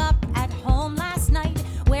dolled up at home last night,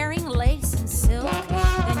 wearing lace and silk.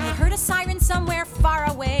 Then you heard a siren somewhere far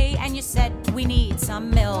away, and you said, we need some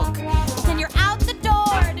milk. Then you're out the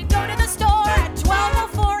door to go to the store at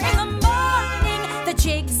 12:04 in the morning. The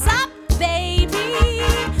jig's up, baby.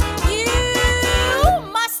 You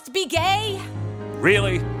must be gay.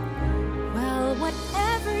 Really? Well,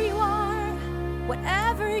 whatever you are,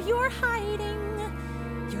 whatever you're hiding,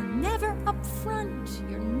 you're never upfront,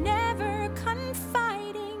 you're never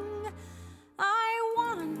confiding. I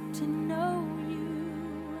want to know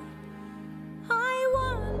you. I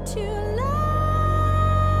want to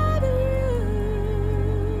love you.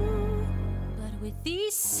 But with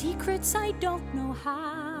these secrets, I don't know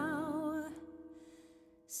how.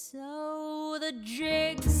 So the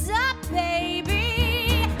jig's up,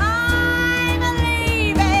 baby. I'm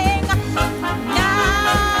leaving now.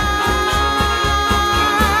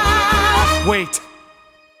 Wait.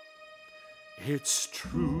 It's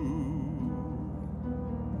true.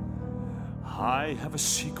 I have a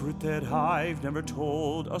secret that I've never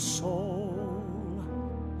told a soul.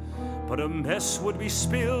 But a mess would be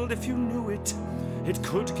spilled if you knew it. It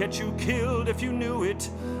could get you killed if you knew it.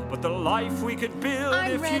 But the life we could build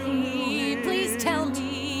I'm if ready. you knew it. Please tell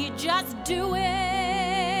me, just do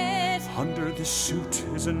it. Under the suit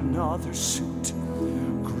is another suit,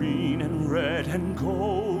 green and red and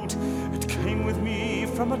gold. It came with me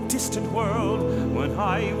from a distant world when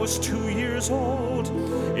I was 2 years old.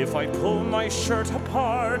 If I pull my shirt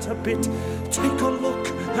apart a bit, take a look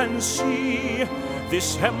and see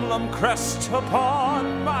this emblem crest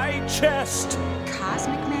upon my chest.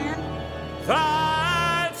 Cosmic Man?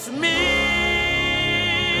 That's me!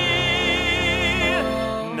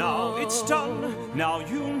 Now it's done, now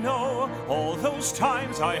you know all those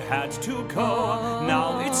times I had to go.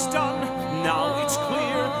 Now it's done, now it's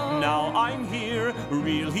clear, now I'm here,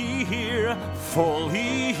 really here,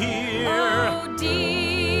 fully here. Oh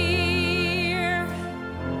dear,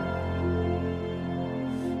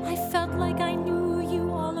 I felt like I knew you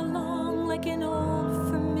all along, like an old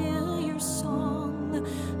familiar song.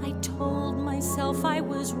 I told myself I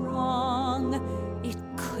was wrong. It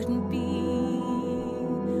couldn't be,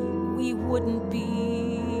 we wouldn't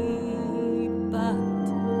be, but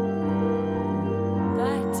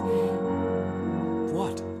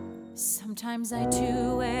What? sometimes I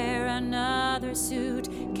too wear another suit,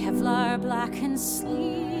 Kevlar black and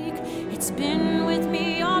sleek. It's been with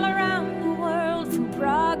me all around the world, from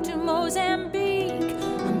Prague to Mozambique.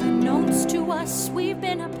 Unbeknownst to us, we've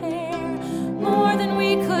been a pair, more than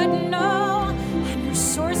we could know. I'm your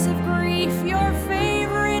source of grief, your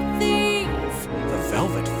favorite thief. The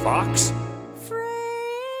Velvet Fox?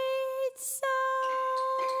 Afraid so.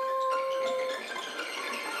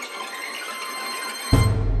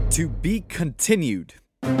 To be continued.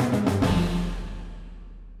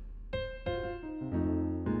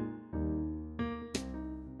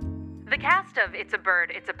 The cast of It's a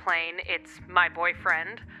Bird, It's a Plane, It's My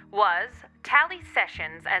Boyfriend was Tally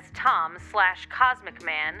Sessions as Tom/Cosmic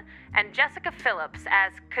Man and Jessica Phillips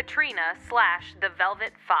as Katrina/The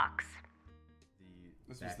Velvet Fox.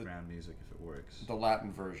 This was Background music, if it works. the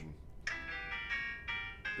Latin version.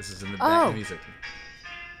 This is in the background music.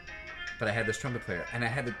 But I had this trumpet player, and I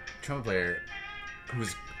had the trumpet player who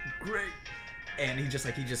was great. And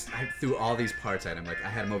I threw all these parts at him. Like, I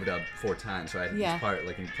had him overdubbed 4 times, so I had Yeah. each part,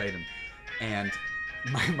 like, and he played them. And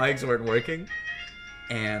my mics weren't working.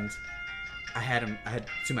 And I had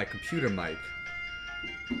to my computer mic.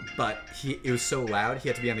 But it was so loud, he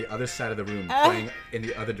had to be on the other side of the room playing in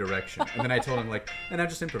the other direction. And then I told him, like, and I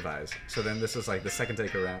just improvise. So then this was, like, the second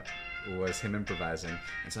take around was him improvising.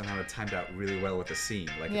 And somehow it timed out really well with the scene.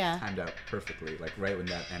 Like, Yeah. it timed out perfectly, like, right when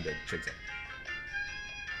that ended. Jigs up.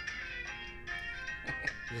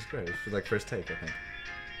 It was great. It was like first take, I think.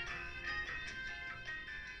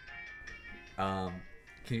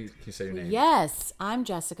 Can you say your name? Yes, I'm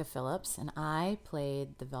Jessica Phillips, and I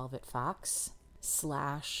played the Velvet Fox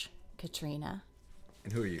 / Katrina.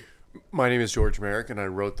 And who are you? My name is George Merrick, and I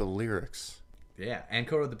wrote the lyrics. Yeah, and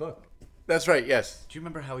co-wrote the book. That's right, yes. Do you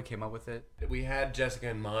remember how we came up with it? We had Jessica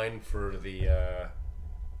in mind for the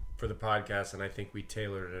podcast, and I think we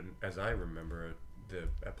tailored it, as I remember, the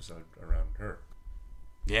episode around her.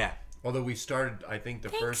 Yeah. Although we started, I think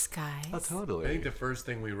Thanks, guys. Oh, totally. I think the first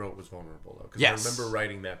thing we wrote was Vulnerable, though. Because Yes. I remember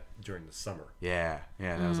writing that during the summer. Yeah,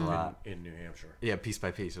 that was a lot. In New Hampshire. Yeah, piece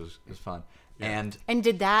by piece. It was fun. Yeah. And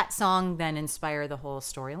did that song then inspire the whole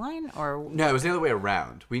storyline, or No, it was the other way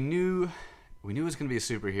around. We knew it was going to be a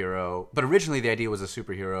superhero, but originally the idea was a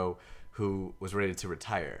superhero who was ready to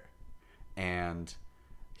retire, and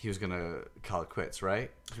he was going to call it quits,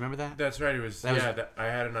 right? Do you remember that? That's right. It was. I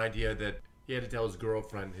had an idea that he had to tell his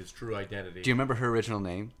girlfriend his true identity. Do you remember her original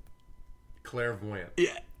name? Clairvoyant.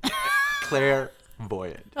 Yeah.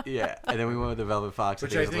 Clairvoyant. Yeah. And then we went with the Velvet Fox.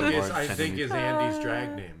 Which I think is Andy's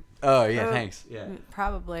drag name. Oh, yeah, thanks. Yeah.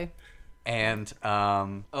 Probably. And,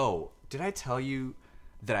 did I tell you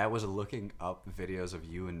that I was looking up videos of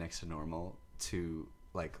you and Next to Normal to,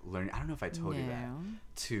 like, learn, I don't know if I told you that,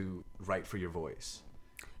 to write for your voice.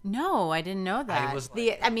 No, I didn't know that.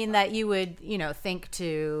 That you would, think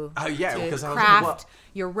to, because I was craft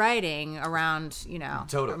your writing around,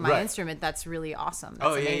 Totally, my right. instrument. That's really awesome.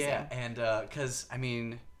 That's amazing. Yeah. And because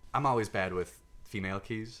I'm always bad with female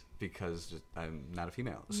keys because I'm not a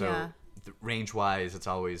female. So range wise, it's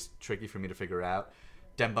always tricky for me to figure out.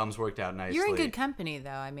 Dem Bums worked out nicely. You're in good company,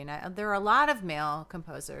 though. There are a lot of male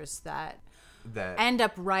composers that end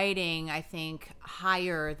up writing, I think,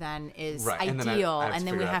 higher than is ideal, and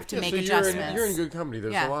then we have to make adjustments. You're in good company.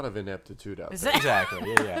 There's a lot of ineptitude out there.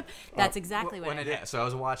 Exactly. Yeah. That's exactly what I did. Yeah. So I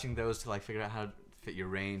was watching those to figure out how to fit your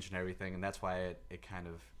range and everything, and that's why it kind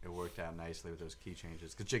of worked out nicely with those key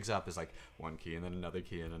changes. Because Jigs Up is like one key and then another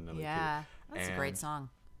key and another key. Yeah, that's a great song.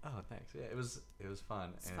 Oh, thanks. Yeah, it was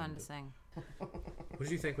fun. It's fun to sing. What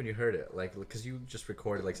did you think when you heard it? Because you just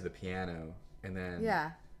recorded to the piano, and then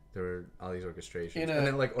there were all these orchestrations In and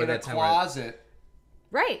then a closet.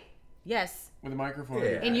 Right. Yes. With a microphone.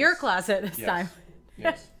 Yeah. In your closet this time.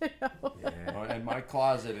 Yes. And my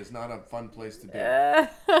closet is not a fun place to be.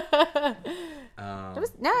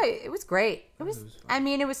 It was great. It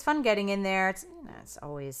was fun getting in there. It's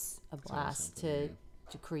always a blast to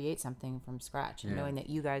create something from scratch and knowing that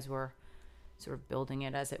you guys were sort of building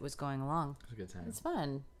it as it was going along. It was a good time. It's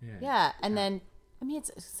fun. Yeah. And then,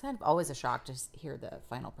 it's kind of always a shock to hear the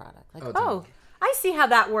final product. I see how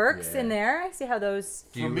that works in there. I see how those.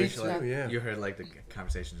 Do you wish, you heard the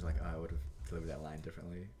conversations I would have delivered that line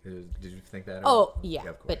differently. Did you think that? Oh, yeah.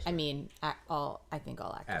 Of course. But I think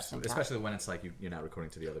all actors Absolutely. think Especially when it's you're not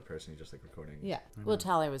recording to the other person, you're just recording. Yeah. Well,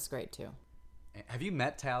 Tally was great too. Have you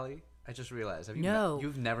met Tally? I just realized. Have you No.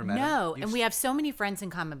 You've never met him? No. And we have so many friends in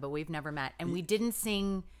common, but we've never met. And we didn't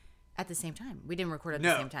sing at the same time. We didn't record at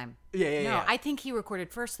the same time. Yeah. I think he recorded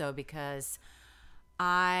first, though, because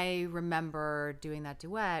I remember doing that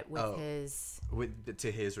duet with his...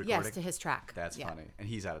 to his recording? Yes, to his track. That's funny. And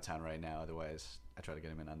he's out of town right now. Otherwise, I try to get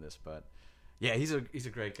him in on this. But yeah, he's a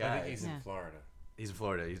great guy. I think he's in Florida. He's in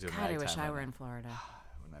Florida. He's doing God, I wish I were in Florida.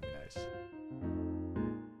 Wouldn't that be nice?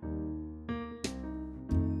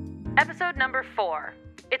 Episode number 4.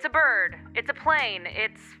 It's a bird. It's a plane.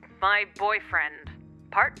 It's my boyfriend.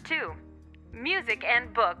 Part 2. Music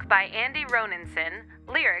and book by Andy Roninson.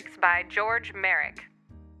 Lyrics by George Merrick.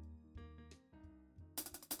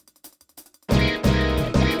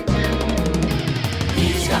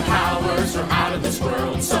 He's got powers from out of this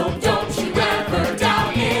world, so don't you ever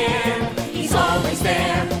doubt him. He's always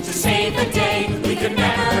there to save the day. We could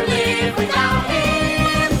never live without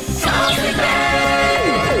him. Cosmic Man!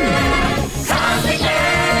 Cosmic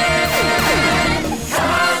Man!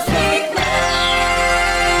 Cosmic Man!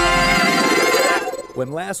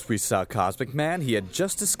 When last we saw Cosmic Man, he had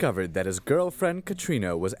just discovered that his girlfriend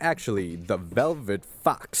Katrina was actually the Velvet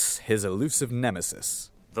Fox, his elusive nemesis.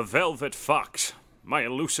 The Velvet Fox, my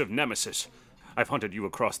elusive nemesis. I've hunted you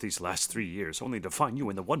across these last 3 years, only to find you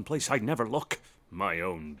in the one place I'd never look. My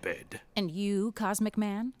own bed. And you, Cosmic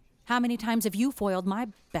Man? How many times have you foiled my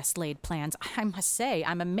best-laid plans? I must say,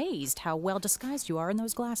 I'm amazed how well disguised you are in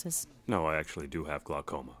those glasses. No, I actually do have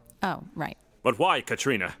glaucoma. Oh, right. But why,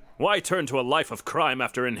 Katrina? Why turn to a life of crime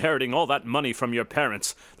after inheriting all that money from your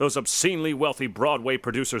parents? Those obscenely wealthy Broadway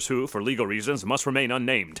producers who, for legal reasons, must remain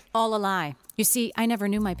unnamed. All a lie. You see, I never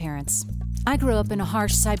knew my parents. I grew up in a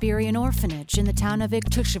harsh Siberian orphanage in the town of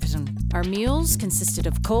Iktushevsky. Our meals consisted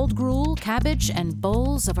of cold gruel, cabbage, and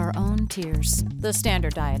bowls of our own tears. The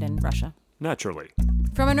standard diet in Russia. Naturally.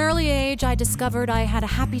 From an early age, I discovered I had a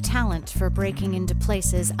happy talent for breaking into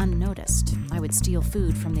places unnoticed. I would steal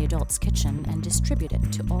food from the adults' kitchen and distribute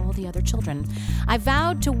it to all the other children. I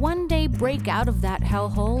vowed to one day break out of that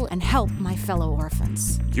hellhole and help my fellow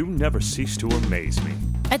orphans. You never cease to amaze me.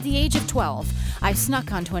 At the age of 12, I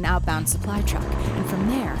snuck onto an outbound supply truck, and from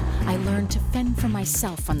there, I learned to fend for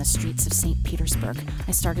myself on the streets of St. Petersburg.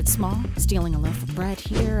 I started small, stealing a loaf of bread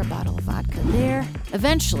here, a bottle of vodka there.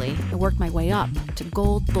 Eventually, I worked my way up to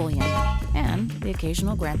gold bullion and the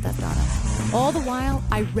occasional Grand Theft Auto. All the while,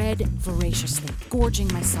 I read voraciously, gorging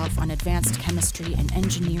myself on advanced chemistry and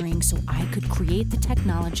engineering so I could create the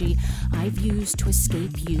technology I've used to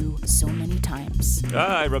escape you so many times.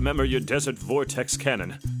 I remember your desert vortex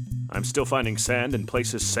cannon. I'm still finding sand in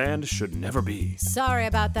places sand should never be. Sorry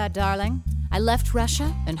about that, darling. I left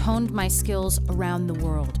Russia and honed my skills around the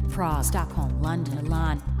world. Prague, Stockholm, London,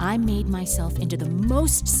 Milan. I made myself into the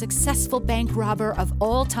most successful bank robber of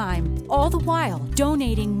all time, all the while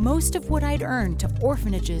donating most of what I'd earned to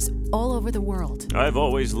orphanages all over the world. I've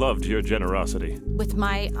always loved your generosity. With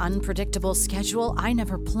my unpredictable schedule, I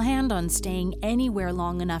never planned on staying anywhere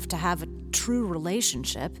long enough to have a true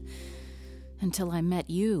relationship. Until I met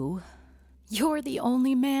you. You're the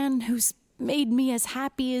only man who's made me as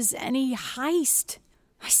happy as any heist.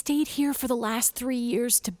 I stayed here for the last 3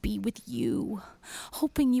 years to be with you,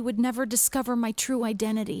 hoping you would never discover my true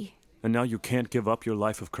identity. And now you can't give up your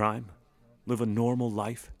life of crime? Live a normal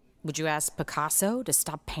life? Would you ask Picasso to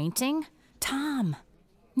stop painting? Tom,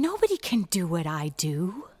 nobody can do what I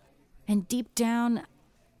do. And deep down,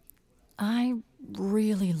 I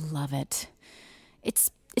really love it.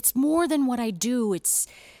 It's more than what I do. It's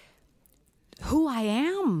who I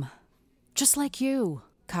am. Just like you,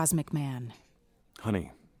 Cosmic Man.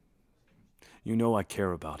 Honey, you know I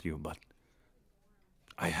care about you, but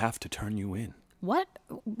I have to turn you in. What?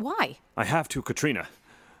 Why? I have to, Katrina.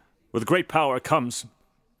 With great power comes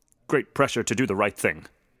great pressure to do the right thing.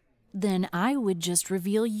 Then I would just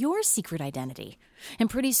reveal your secret identity. And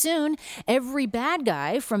pretty soon, every bad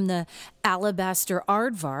guy from the Alabaster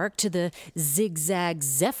Aardvark to the Zigzag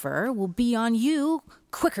Zephyr will be on you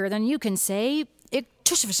quicker than you can say,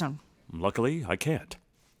 Iktushevsky. Luckily, I can't.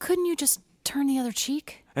 Couldn't you just turn the other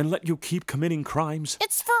cheek? And let you keep committing crimes?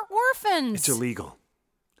 It's for orphans. It's illegal.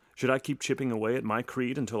 Should I keep chipping away at my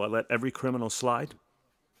creed until I let every criminal slide?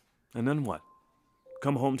 And then what?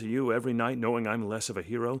 Come home to you every night knowing I'm less of a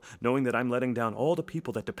hero, knowing that I'm letting down all the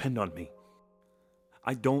people that depend on me.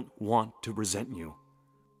 I don't want to resent you.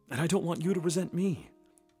 And I don't want you to resent me.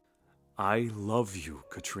 I love you,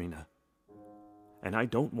 Katrina. And I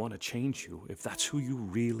don't want to change you if that's who you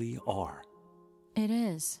really are. It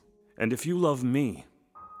is. And if you love me,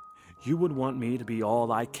 you would want me to be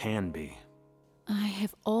all I can be. I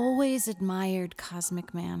have always admired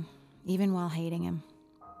Cosmic Man, even while hating him.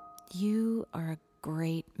 You are a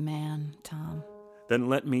great man, Tom. Then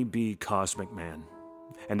let me be Cosmic Man,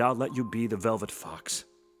 and I'll let you be the Velvet Fox.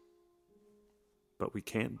 But we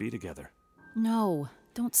can't be together. No,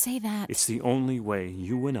 don't say that. It's the only way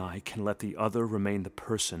you and I can let the other remain the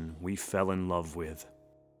person we fell in love with.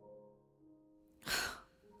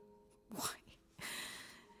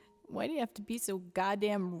 Why do you have to be so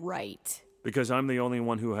goddamn right? Because I'm the only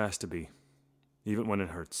one who has to be, even when it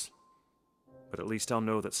hurts. But at least I'll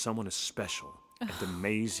know that someone as special and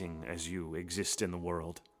amazing as you exist in the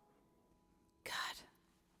world.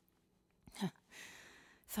 God.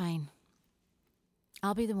 Fine.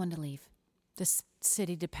 I'll be the one to leave. This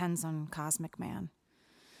city depends on Cosmic Man.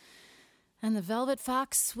 And the Velvet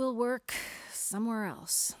Fox will work somewhere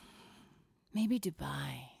else. Maybe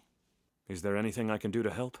Dubai. Is there anything I can do to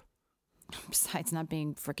help? Besides not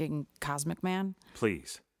being freaking Cosmic Man?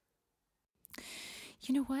 Please.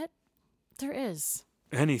 You know what? There is.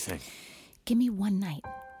 Anything. Give me one night.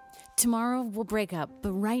 Tomorrow we'll break up,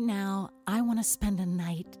 but right now I want to spend a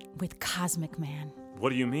night with Cosmic Man. What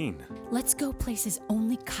do you mean? Let's go places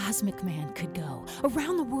only Cosmic Man could go.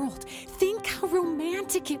 Around the world. Think how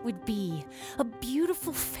romantic it would be. A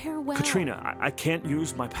beautiful farewell. Katrina, I can't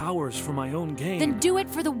use my powers for my own gain. Then do it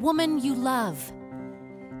for the woman you love.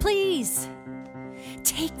 Please,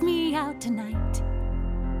 take me out tonight.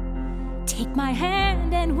 Take my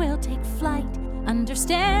hand and we'll take flight,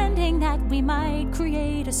 understanding that we might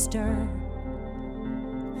create a stir.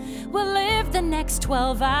 We'll live the next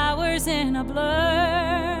 12 hours in a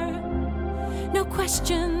blur. No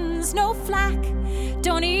questions, no flack.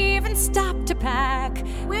 Don't even stop to pack.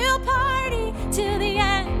 We'll party to the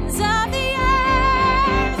ends of the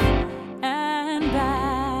earth and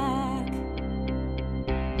back.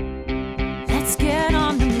 Let's get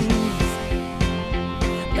on the move.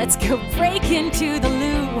 Let's go break into the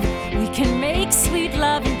loo. We can make sweet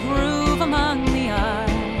love and groove among the art.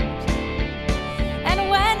 And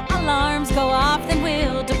when alarms go off, then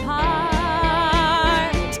we'll depart.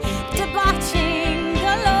 Debauching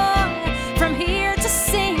galore from here to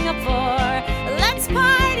Singapore. Let's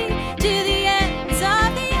party to the ends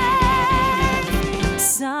of the earth.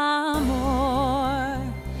 Some more.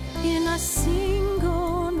 In a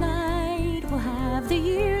single night, we'll have the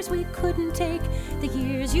years we couldn't take, the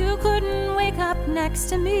years you couldn't wake up next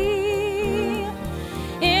to me.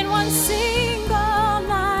 In one single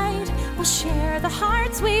night, we'll share the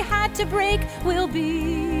hearts we had to break. We'll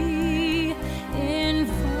be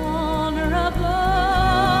invulnerable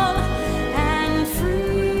and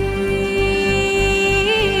free.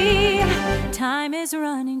 Time is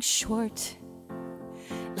running short.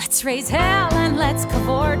 Let's raise hell and let's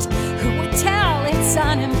cavort. Who would tell it's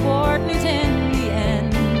unimportant in the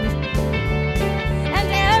end?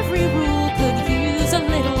 And every rule could use a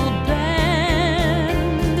little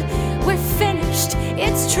bend. We're finished,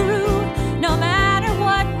 it's true, no matter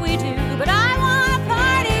what we do. But I wanna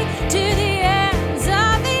party to the ends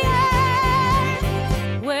of the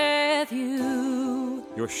earth with you.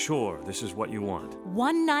 You're sure this is what you want?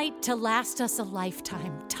 One night to last us a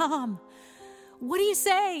lifetime. Tom, what do you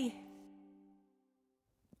say?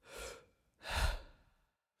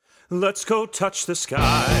 Let's go touch the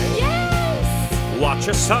sky. Yes! Watch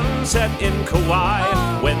a sunset in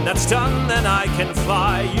Kauai. When that's done, then I can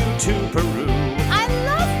fly you to Peru. I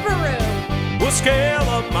love Peru. We'll scale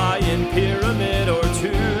a Mayan pyramid or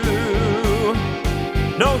two.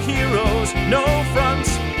 No heroes, no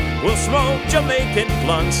fronts. We'll smoke Jamaican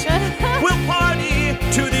blunts. We'll party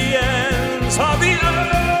to the ends of the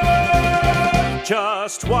earth.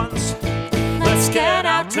 Just once. Let's get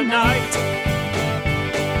out tonight.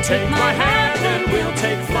 Take my hand and we'll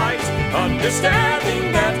take flight,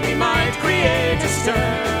 understanding that we might create a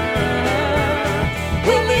stir.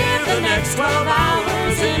 We'll live the next 12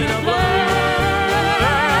 hours in a blur.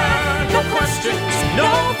 No questions,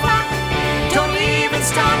 no fuck, don't even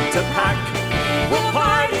stop to pack. We'll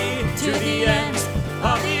party to the ends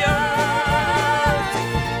of the earth.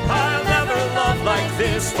 I'll never love like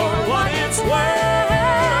this for what it's worth.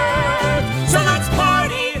 So let's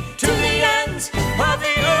party to the ends of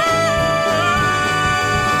the earth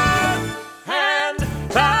and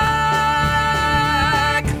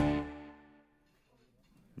back.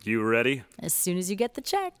 You ready? As soon as you get the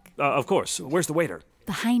check. Of course. Where's the waiter?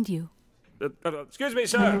 Behind you. Excuse me,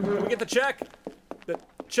 sir. Can we get the check? The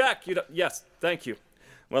check. Yes, thank you.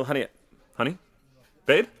 Well, honey,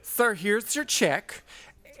 babe? Sir, here's your check.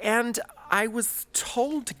 And I was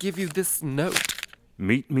told to give you this note.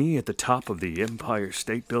 Meet me at the top of the Empire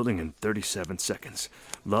State Building in 37 seconds.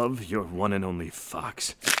 Love, your one and only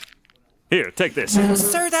Fox. Here, take this.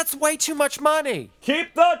 Sir, that's way too much money.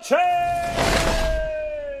 Keep the change!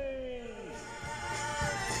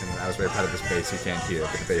 And I was very proud of this bass. You can't hear it,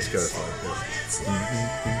 but the bass goes like this.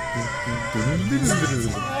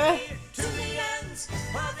 To the ends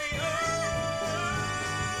of the earth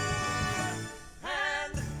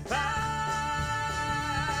and back.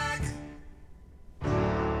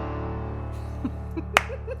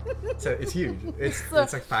 So it's huge. It's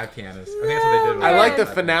like 5 pianists. I think that's what they did. I like the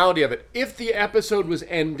finality of it. If the episode was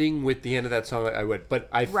ending with the end of that song, I would. But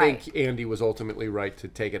I think Andy was ultimately right to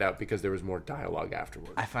take it out because there was more dialogue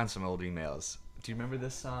afterwards. I found some old emails. Do you remember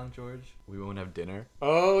this song, George? We Won't Have Dinner?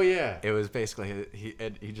 Oh, yeah. It was basically,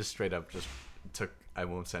 he just straight up just took I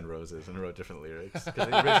Won't Send Roses and wrote different lyrics.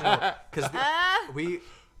 Because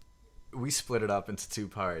we split it up into 2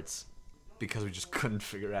 parts because we just couldn't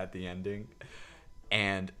figure out the ending.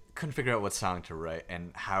 And couldn't figure out what song to write and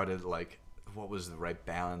how to, like, what was the right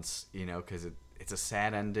balance, you know, because it's a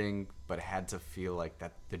sad ending, but it had to feel like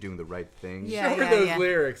that they're doing the right thing. Show her those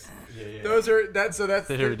lyrics. Yeah. Those are that's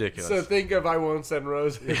They're ridiculous. So think of I Won't Send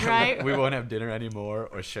Roses. Right. We won't have dinner anymore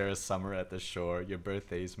or share a summer at the shore. Your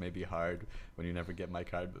birthdays may be hard when you never get my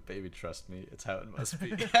card, but baby, trust me, it's how it must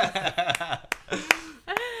be.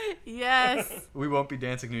 Yes. We won't be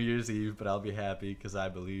dancing New Year's Eve, but I'll be happy because I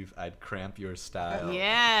believe I'd cramp your style.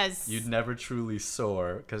 Yes. You'd never truly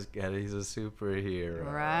soar because he's a superhero.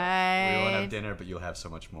 Right. We won't have dinner, but you'll have so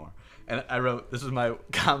much more. And I wrote, this was my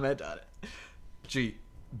comment on it. Gee,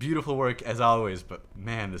 beautiful work as always, but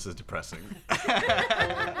man, this is depressing.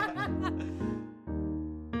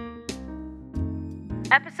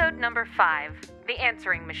 Episode number 5, The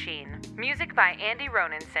Answering Machine. Music by Andy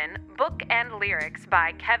Ronenson. Book and lyrics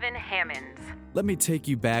by Kevin Hammonds. Let me take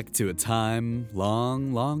you back to a time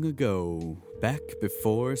long, long ago, back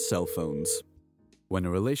before cell phones, when a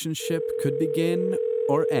relationship could begin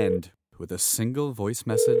or end with a single voice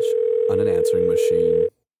message on an answering machine.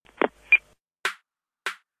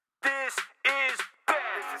 This is Ben.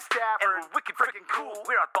 This is Stafford. And we're wicked freaking cool.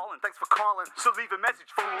 We're out ballin', thanks for calling. So leave a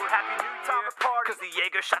message, fool. Happy New Year. Cause the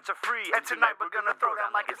Jaeger shots are free. And tonight we're gonna throw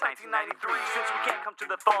down like it's 1993. Since we can't come to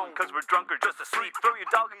the phone, cause we're drunk or just asleep. Throw your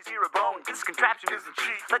doggies ear a bone. This contraption isn't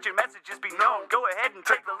cheap. Let your messages be known. Go ahead and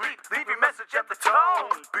take the leap. Leave your message at the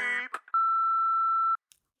tone. Beep.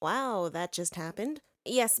 Wow, that just happened.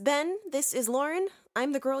 Yes, Ben, this is Lauren.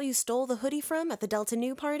 I'm the girl you stole the hoodie from at the Delta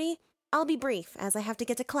Nu party. I'll be brief, as I have to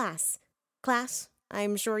get to class. Class?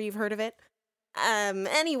 I'm sure you've heard of it.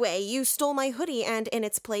 Anyway, you stole my hoodie, and in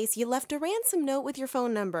its place, you left a ransom note with your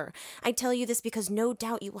phone number. I tell you this because no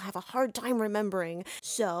doubt you will have a hard time remembering.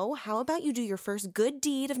 So, how about you do your first good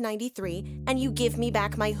deed of 93, and you give me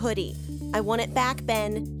back my hoodie? I want it back,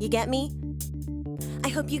 Ben. You get me? I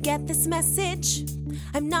hope you get this message.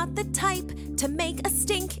 I'm not the type to make a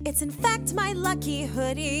stink. It's in fact my lucky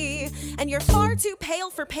hoodie. And you're far too pale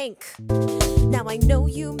for pink. Now I know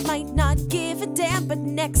you might not give a damn, but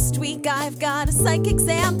next week I've got a psych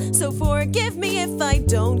exam. So forgive me if I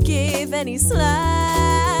don't give any slack.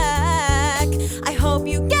 I hope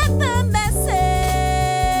you get the message.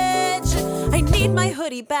 I need my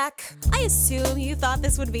hoodie back. I assume you thought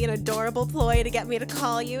this would be an adorable ploy to get me to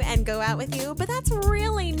call you and go out with you, but that's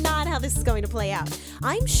really not how this is going to play out.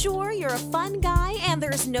 I'm sure you're a fun guy, and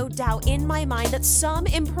there's no doubt in my mind that some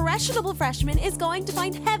impressionable freshman is going to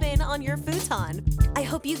find heaven on your futon. I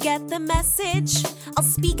hope you get the message. I'll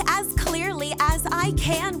speak as clearly as I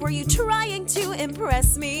can. Were you trying to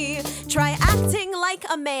impress me? Try acting like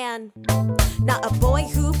a man. Not a boy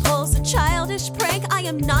who pulls a childish prank. I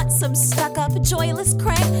am not some stuck-up, joyless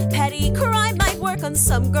crank. Petty crime might work on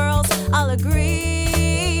some girls, I'll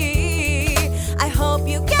agree. I hope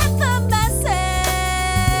you get the message.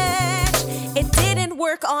 It didn't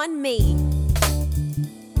work on me.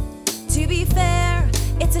 To be fair,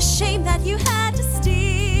 it's a shame that you had to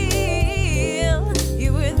steal.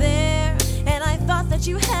 You were there, and I thought that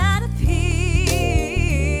you had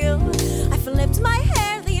appeal. I flipped my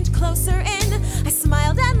hair, leaned closer in. I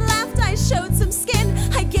smiled and laughed, I showed some skin.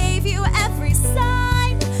 I gave you every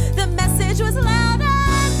sign. The message was loud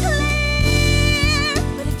and clear.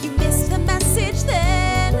 But if you missed the message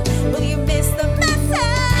then, will you miss the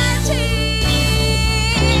message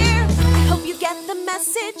here? I hope you get the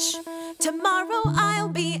message. Tomorrow I'll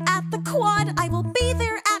be at the quad. I will be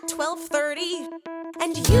there at 12:30.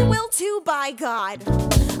 And you will too, by God.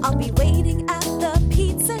 I'll be waiting at the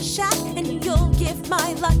pizza shack, and you'll give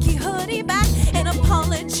my lucky hoodie back. An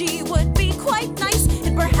apology would be quite nice,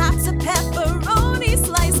 and perhaps a pepperoni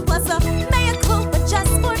slice, plus a mea culpa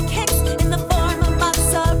just for kicks in the form of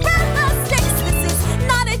mozzarella sticks. This is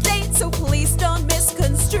not a date, so please don't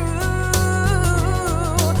misconstrue.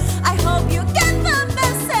 I hope you get the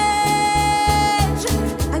message.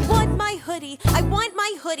 I want my hoodie. I want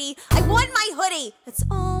my hoodie. I want my hoodie. That's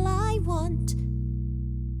all I want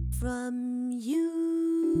from you.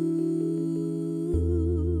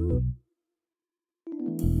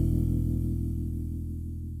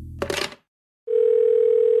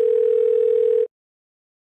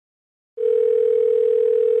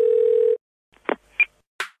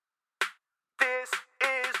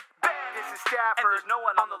 And there's no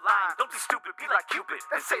one on the line. Don't be stupid, be like Cupid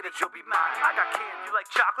and say that you'll be mine. I got candy, you like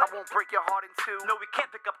chocolate? I won't break your heart in two. No, we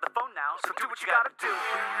can't pick up the phone now, so do what you gotta do.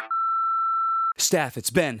 Staff, it's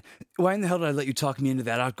Ben. Why in the hell did I let you talk me into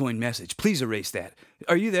that outgoing message? Please erase that.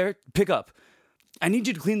 Are you there? Pick up. I need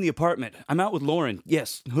you to clean the apartment. I'm out with Lauren.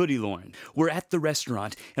 Yes, Hoodie Lauren. We're at the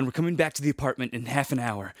restaurant, and we're coming back to the apartment in half an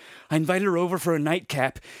hour. I invited her over for a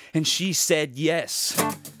nightcap, and she said yes.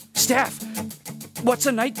 Staff, what's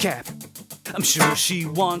a nightcap? I'm sure she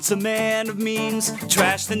wants a man of means.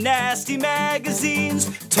 Trash the nasty magazines.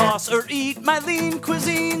 Toss or eat my lean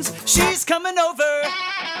cuisines. She's coming over.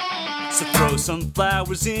 So throw some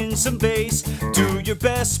flowers in some vase. Do your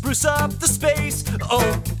best, spruce up the space.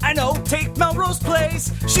 Oh, I know, take Melrose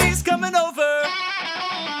Place. She's coming over.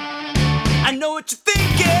 I know what you're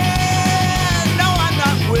thinking. No, I'm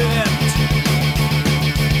not whipped.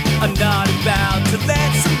 I'm not about to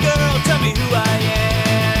let some girl tell me who I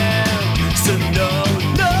am. So no,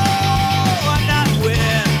 I'm not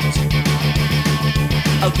whipped.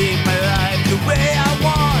 I'll live my life the way I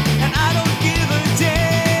want, and I don't give a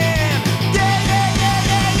damn.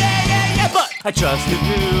 Yeah. But I trust that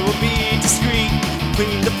you will be discreet.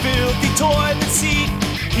 Clean the filthy toilet seat.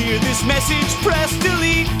 Hear this message, press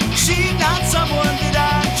delete. She's not someone that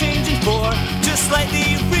I'm changing for, just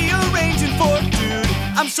slightly rearranging for. Dude,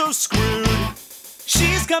 I'm so screwed.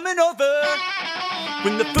 She's coming over.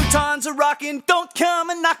 When the futons are rocking, don't come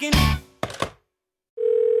a knocking.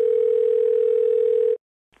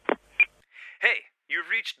 Hey, you've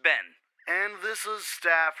reached Ben. And this is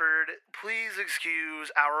Stafford. Please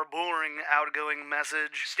excuse our boring outgoing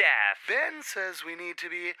message. Staff. Ben says we need to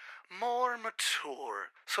be more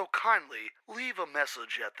mature, so kindly leave a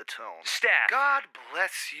message at the tone. Staff. God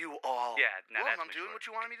bless you all. Yeah, no, well, that's I'm doing what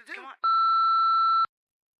you wanted me to do. Come on.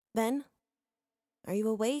 Ben? Are you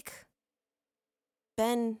awake?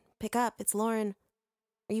 Ben, pick up. It's Lauren.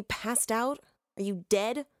 Are you passed out? Are you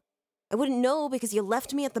dead? I wouldn't know because you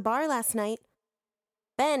left me at the bar last night.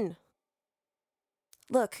 Ben!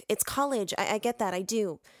 Look, it's college. I get that. I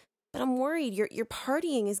do. But I'm worried. Your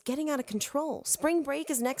partying is getting out of control. Spring break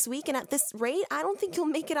is next week, and at this rate, I don't think you'll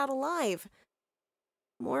make it out alive.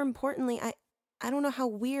 More importantly, I don't know how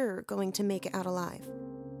we're going to make it out alive.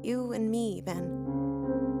 You and me, Ben.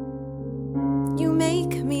 You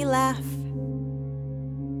make me laugh.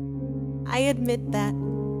 I admit that.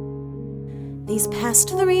 These past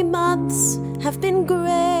 3 months have been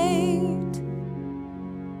great.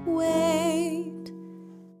 Wait.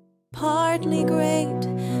 Partly great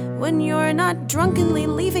when you're not drunkenly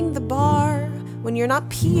leaving the bar, when you're not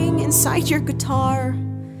peeing inside your guitar.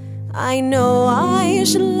 I know I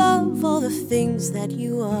should love all the things that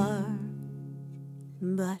you are,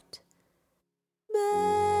 but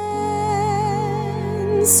Ben,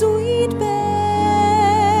 sweet Ben,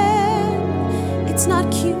 it's not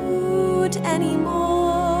cute anymore.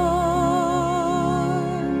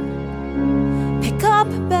 Pick up,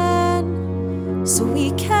 Ben, so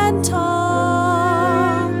we can talk.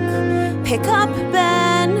 Pick up,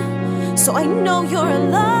 Ben, so I know you're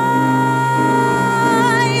alive.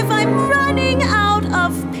 I'm running out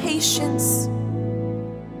of patience.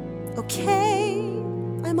 Okay,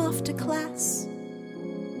 I'm off to class.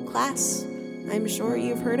 Class, I'm sure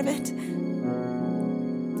you've heard of it.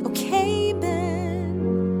 Okay, Ben,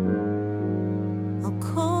 I'll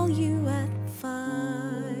call you at 5.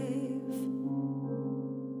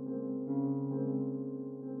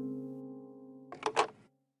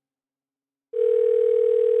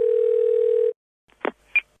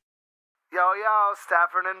 Yo,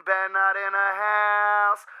 Stafford and Ben not in a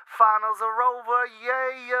house. Finals are over,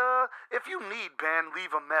 yeah. If you need Ben,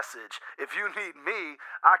 leave a message. If you need me,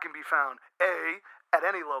 I can be found A, at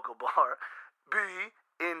any local bar, B,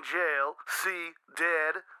 in jail, C,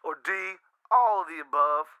 dead, or D, all of the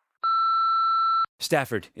above.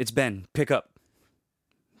 Stafford, it's Ben. Pick up.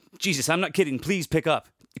 Jesus, I'm not kidding. Please pick up.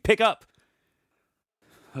 Pick up.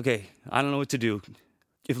 Okay, I don't know what to do.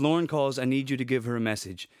 If Lauren calls, I need you to give her a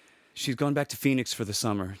message. She's gone back to Phoenix for the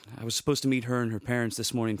summer. I was supposed to meet her and her parents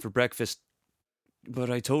this morning for breakfast, but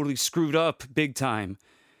I totally screwed up big time.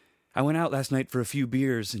 I went out last night for a few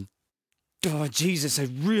beers and... oh, Jesus, I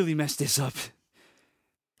really messed this up.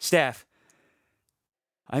 Staff,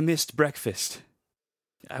 I missed breakfast.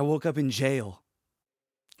 I woke up in jail,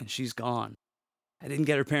 and she's gone. I didn't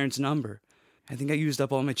get her parents' number. I think I used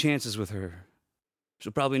up all my chances with her.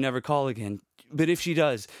 She'll probably never call again. But if she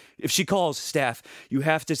does, if she calls, Staff, you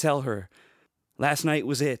have to tell her. Last night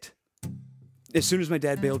was it. As soon as my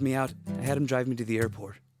dad bailed me out, I had him drive me to the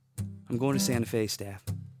airport. I'm going to Santa Fe, Staff.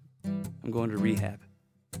 I'm going to rehab.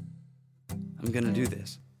 I'm going to do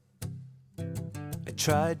this. I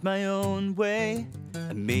tried my own way.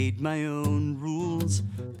 I made my own rules.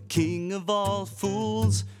 The king of all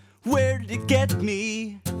fools. Where did it get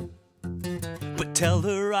me? But tell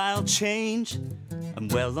her I'll change. I'm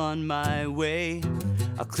well on my way.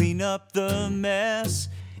 I'll clean up the mess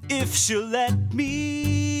if she'll let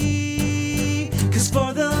me. 'Cause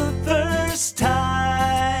for the first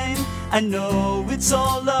time, I know it's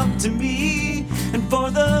all up to me. And for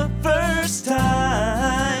the first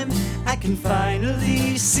time, I can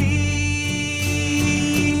finally see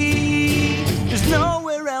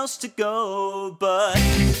else to go but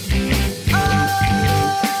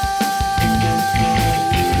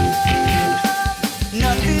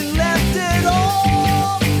nothing left at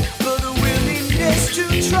all but a willingness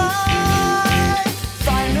to try.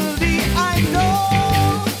 Finally I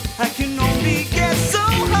know I can only get so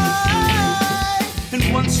high,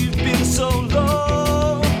 and once you've been so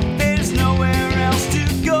low, there's nowhere else to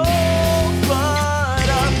go but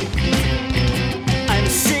up. I'm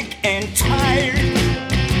sick and tired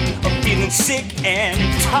of feeling sick and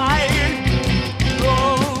tired.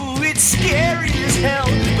 Oh, it's scary as hell,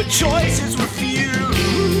 but choices were few.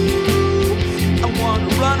 I wanna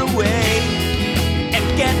run away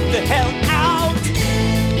and get the hell out,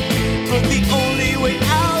 but the only way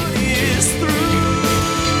out is through.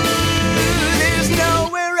 There's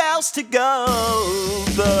nowhere else to go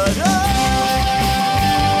but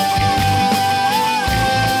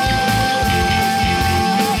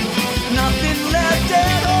nothing left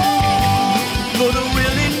at all but a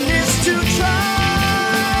willingness to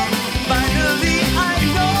try. Finally I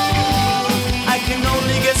know I can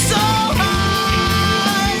only get so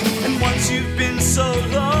high, and once you've been so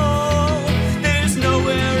low, there's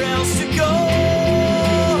nowhere else to go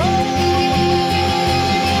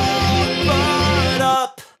but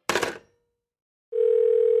up.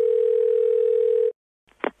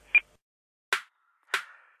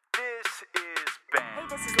 Hey,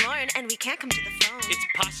 this is Lauren, and we can't come to the phone. It's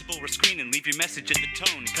possible we're screening. Leave your message at the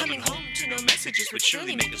tone. Coming home to no messages would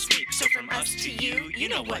surely make us weep. So from us to you, you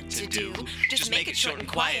know what to do. Just make it short and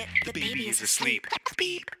quiet. The baby is asleep.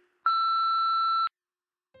 Beep.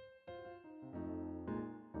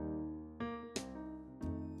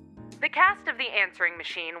 The cast of The Answering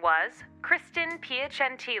Machine was Kristen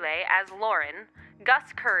Piacentile as Lauren,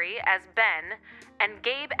 Gus Curry as Ben, and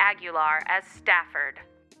Gabe Aguilar as Stafford.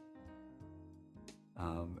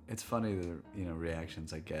 It's funny the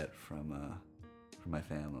reactions I get from my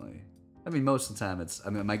family. I mean, most of the time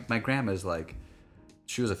my grandma's like,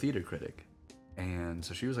 she was a theater critic, and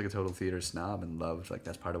so she was like a total theater snob and loved, like,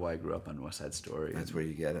 that's part of why I grew up on West Side Story. That's where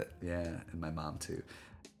you get it. Yeah, and my mom too.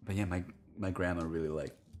 But yeah, my grandma really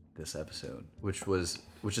liked this episode, which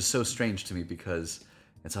is so strange to me because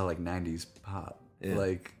it's all like 90s pop. Yeah.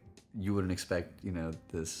 Like, you wouldn't expect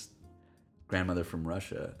this grandmother from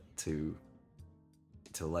Russia to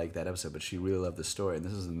like that episode, but she really loved the story, and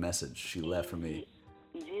this is the message she left for me.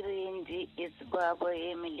 Dear Andy, it's Baba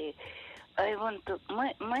Emily. I want to.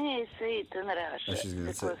 May I say it in Russian? She's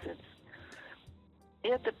gonna say.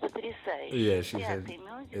 Это потрясающе. Yeah, she said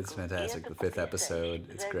it's fantastic. The 5th episode,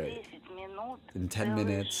 it's great. In 10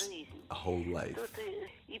 minutes, a whole life.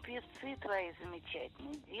 И певцы твои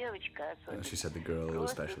замечательные, девочка особенно. She said the girl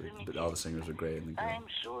especially, but all the singers are great. And the girl. I'm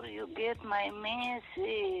sure you get my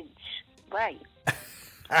message. Bye.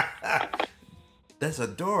 That's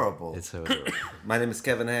adorable. It's so adorable. My name is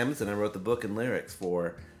Kevin Hammonds, and I wrote the book and lyrics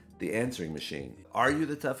for The Answering Machine. Are you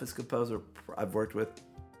the toughest composer I've worked with?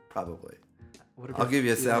 Probably. I'll give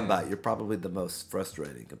you a soundbite. You're probably the most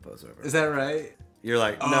frustrating composer I've ever. Is that right? You're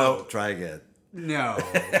like, no, try again. No,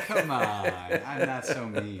 come on. I'm not so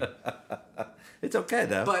mean. It's okay,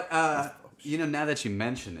 though. But, now that you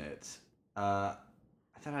mention it, I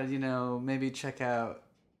thought I'd, maybe check out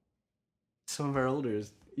some of our older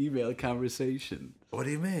email conversations. What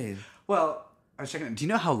do you mean? Well, I was checking. Do you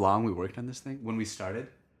know how long we worked on this thing when we started?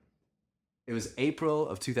 It was April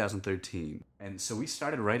of 2013. And so we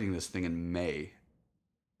started writing this thing in May.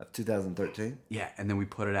 Of 2013? Yeah, and then we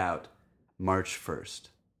put it out March 1st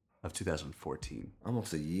of 2014.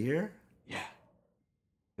 Almost a year? Yeah.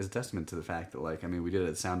 It's a testament to the fact that, we did it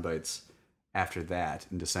at Soundbites after that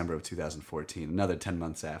in December of 2014. Another 10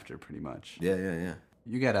 months after, pretty much. Yeah.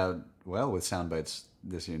 You got out well with Soundbites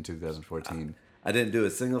this year in 2014. I didn't do a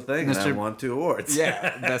single thing, and I won 2 awards.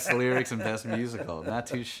 Yeah, best lyrics and best musical. Not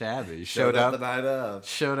too shabby. Showed up the night of.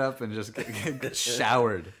 Showed up and just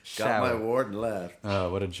showered. Got my award and left.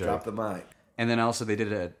 Oh, what a joke. Dropped the mic. And then also they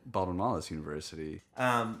did it at Baldwin Wallace University.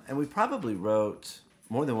 And we probably wrote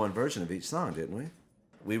more than one version of each song, didn't we?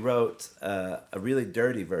 We wrote a really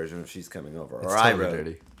dirty version of She's Coming Over. It's totally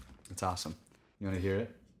dirty. It's awesome. You want to hear it?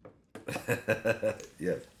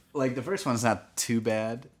 Yes. Like, the first one's not too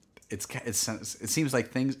bad. It seems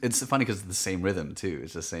like things. It's funny because it's the same rhythm too.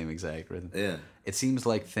 It's the same exact rhythm. Yeah. It seems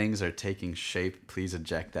like things are taking shape. Please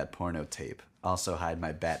eject that porno tape. Also hide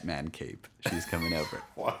my Batman cape. She's coming over.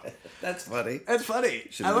 What? That's funny. That's funny.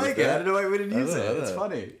 I like it. I don't know why we didn't use it. It's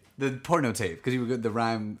funny. The porno tape, because the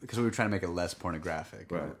rhyme, because we were trying to make it less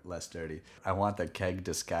pornographic, right, less dirty. I want the keg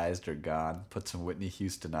disguised or gone. Put some Whitney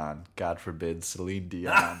Houston on. God forbid Celine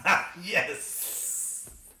Dion. Yes.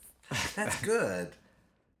 That's good.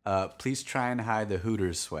 Please try and hide the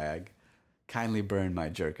Hooters swag. Kindly burn my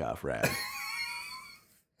jerk-off rag.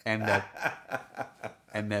 and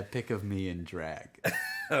that pic of me in drag.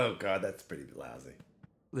 Oh, God, that's pretty lousy.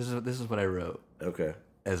 This is what I wrote. Okay.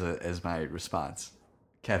 As my response.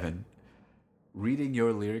 Kevin, reading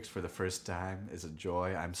your lyrics for the first time is a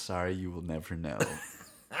joy I'm sorry you will never know.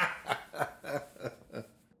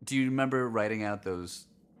 Do you remember writing out those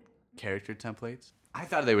character templates? I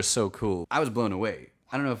thought they were so cool. I was blown away.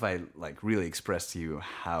 I don't know if I really expressed to you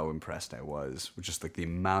how impressed I was with just the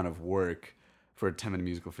amount of work for a 10-minute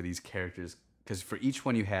musical for these characters. Because for each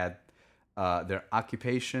one you had their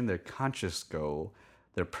occupation, their conscious goal,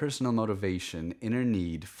 their personal motivation, inner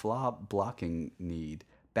need, flaw blocking need,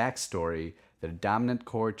 backstory, their dominant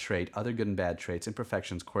core trait, other good and bad traits,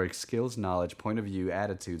 imperfections, quirks, skills, knowledge, point of view,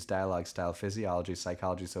 attitudes, dialogue, style, physiology,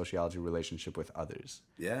 psychology, sociology, relationship with others.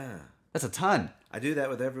 Yeah. That's a ton. I do that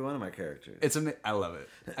with every one of my characters. I love it.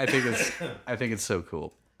 I think it's so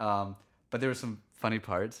cool. But there were some funny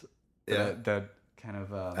parts that kind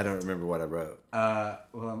of... I don't remember what I wrote.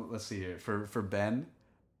 Well, let's see here. For Ben,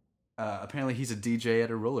 apparently he's a DJ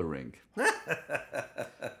at a roller rink.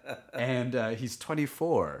 And he's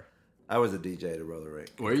 24. I was a DJ at a roller rink.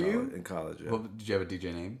 Were you? In college, yeah. Well, did you have a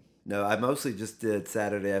DJ name? No, I mostly just did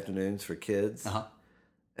Saturday afternoons for kids. Uh-huh.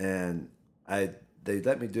 And they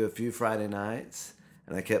let me do a few Friday nights,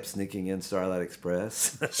 and I kept sneaking in Starlight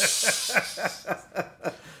Express.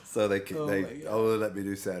 So they only let me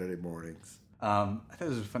do Saturday mornings. I thought this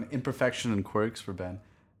was funny. Imperfection and quirks for Ben.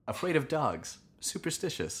 Afraid of dogs.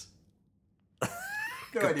 Superstitious.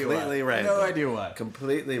 Completely random. No idea why.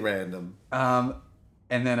 Completely random.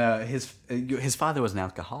 And then his father was an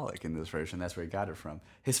alcoholic in this version. That's where he got it from.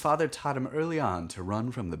 His father taught him early on to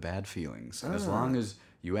run from the bad feelings. And as long as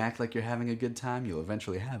you act like you're having a good time, you'll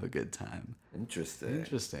eventually have a good time.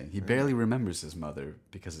 Interesting. He barely remembers his mother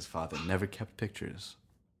because his father never kept pictures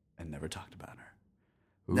and never talked about her.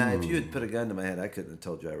 Ooh. Now, if you had put a gun to my head, I couldn't have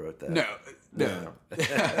told you I wrote that. No.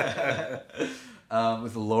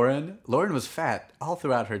 With Lauren was fat all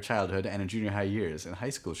throughout her childhood and her junior high years. In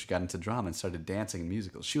high school, she got into drama and started dancing in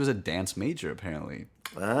musicals. She was a dance major, apparently.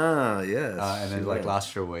 Ah, yes. And then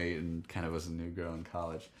lost her weight and kind of was a new girl in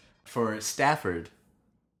college. For Stafford,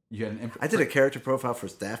 you had I did a character profile for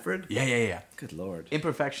Stafford? Yeah. Good Lord.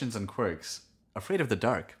 Imperfections and quirks. Afraid of the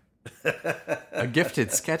dark. A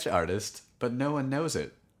gifted sketch artist, but no one knows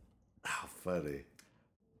it. How funny.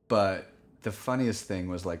 But the funniest thing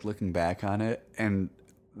was looking back on it and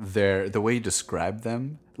the way you described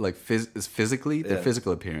them, physically, their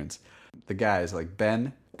physical appearance. The guys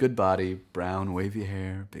Ben, good body, brown wavy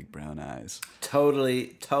hair, big brown eyes.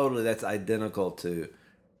 Totally. That's identical to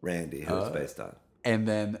Randy, who it's based on. And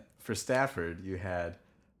then for Stafford, you had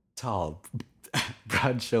tall,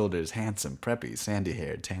 broad shoulders, handsome, preppy, sandy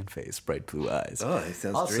hair, tan face, bright blue eyes. Oh, he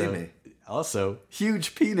sounds dreamy. Also,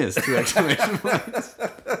 huge penis, 2 exclamation points.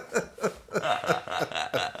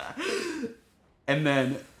 And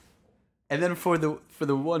then for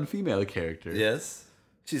the one female character. Yes.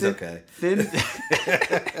 She's okay. Thin,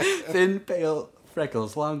 pale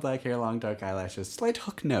freckles, long black hair, long dark eyelashes, slight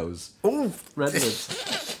hook nose. Ooh. Red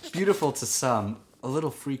lips. Beautiful to some, a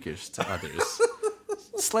little freakish to others.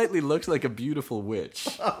 Slightly looks like a beautiful witch.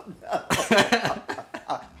 Oh no.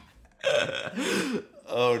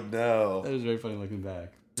 Oh no. That was very funny looking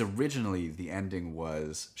back. Originally, the ending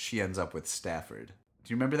was she ends up with Stafford.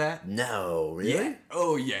 Do you remember that? No, really? Yeah.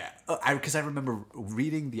 Oh, yeah. Because I remember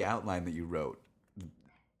reading the outline that you wrote,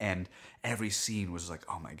 and every scene was like,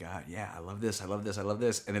 oh my God, yeah, I love this.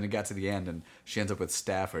 And then it got to the end, and she ends up with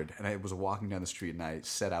Stafford, and I was walking down the street, and I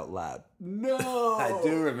said out loud, no! I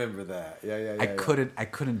do remember that. Yeah. I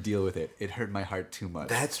couldn't deal with it. It hurt my heart too much.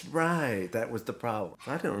 That's right. That was the problem.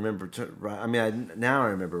 I don't remember. Now I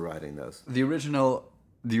remember writing those. The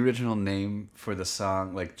original name for the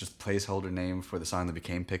song, just placeholder name for the song that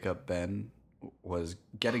became Pick Up Ben, was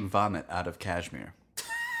Getting Vomit Out of Kashmir.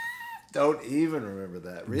 Don't even remember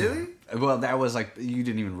that. Really? Well, that was you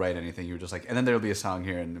didn't even write anything. You were just and then there'll be a song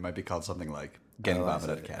here, and it might be called something like Getting Vomit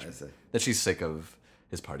Out of Kashmir. That she's sick of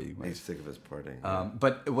his party. He's sick of his party.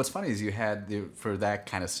 But what's funny is you had, for that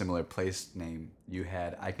kind of similar place name, you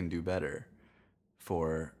had I Can Do Better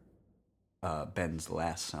for Ben's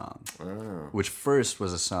last song, which first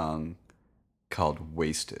was a song called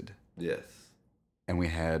Wasted. Yes. And we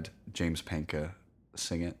had James Panka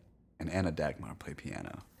sing it and Anna Dagmar play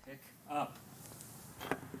piano. Pick up.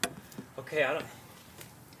 Okay, I don't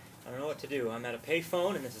know what to do. I'm at a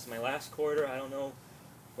payphone and this is my last quarter. I don't know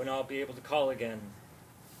when I'll be able to call again.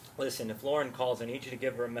 Listen, if Lauren calls, I need you to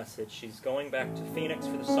give her a message. She's going back to Phoenix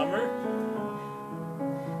for the summer.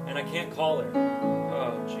 and I can't call her.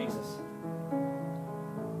 Oh, Jesus.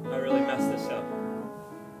 I really messed this up.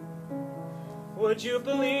 Would you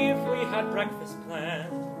believe we had breakfast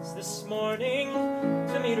plans this morning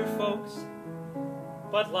to meet her folks?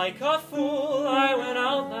 But like a fool, I went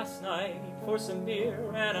out last night for some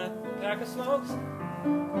beer and a pack of smokes.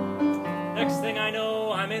 Next thing I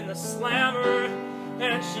know, I'm in the slammer,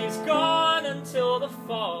 and she's gone until the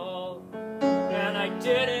fall. And I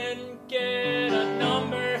didn't get a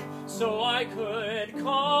number so I could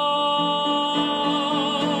call.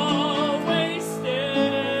 Wasted.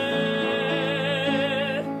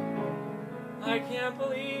 I can't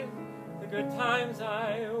believe the good times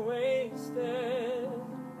I wasted.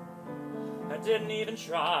 I didn't even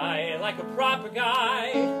try like a proper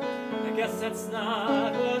guy. I guess that's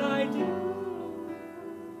not what I do.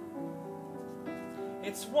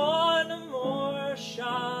 It's one more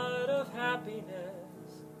shot of happiness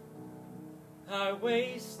I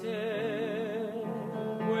wasted.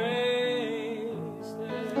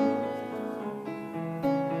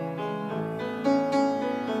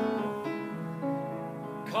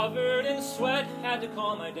 Covered in sweat, had to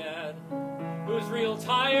call my dad, who's real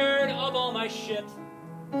tired of all my shit.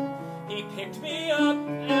 He picked me up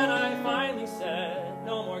and I finally said,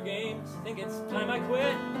 no more games, think it's time I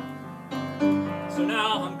quit. So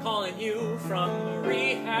now I'm calling you from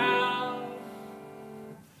rehab,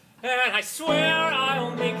 and I swear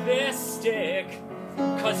I'll make this stick,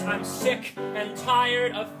 'cause I'm sick and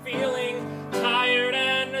tired of feeling tired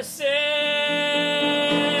and sick.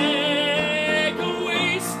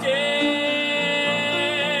 Wasted.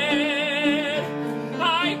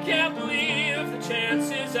 I can't believe the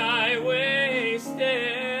chances I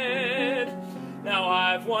wasted. Now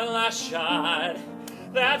I've one last shot.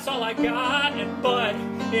 That's all I got, and but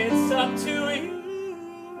it's up to you.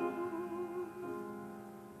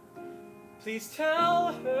 Please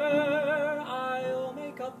tell her I'll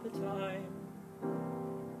make up the time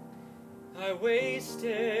I wasted.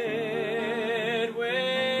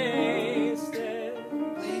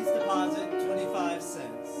 Please deposit 25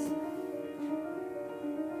 cents.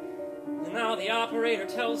 And now the operator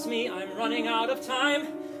tells me I'm running out of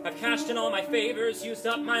time. I've cashed in all my favors, used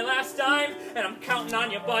up my last dime, and I'm counting on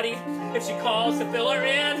you, buddy. If she calls to fill her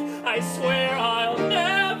in, I swear I'll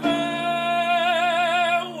never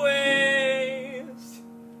waste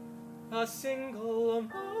a single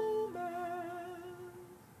moment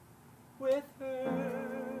with her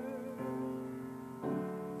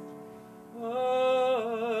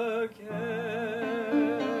again.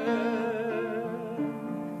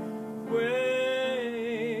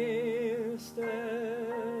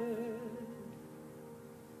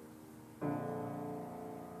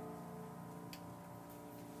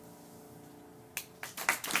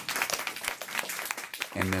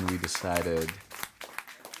 And then we decided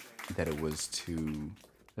that it wasn't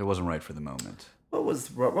right for the moment. What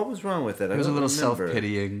was wrong with it? It was a little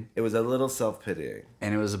self-pitying. It was a little self-pitying.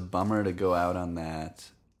 And it was a bummer to go out on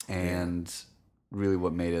that. And really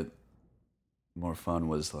what made it more fun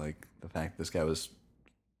was like the fact this guy was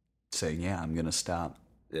saying, yeah, I'm going to stop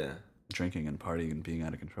drinking and partying and being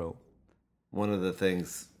out of control. One of the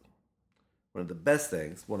best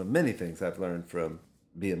things, one of many things I've learned from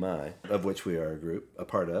BMI, of which we are a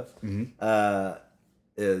part of,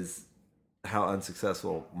 is how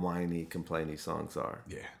unsuccessful whiny, complainy songs are.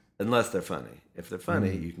 Yeah. Unless they're funny. If they're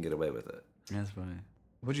funny, you can get away with it. That's funny.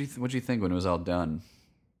 What'd you think when it was all done?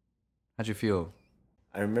 How'd you feel?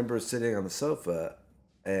 I remember sitting on the sofa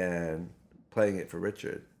and playing it for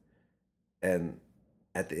Richard, and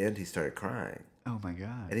at the end he started crying. Oh my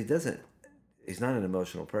God. And he's not an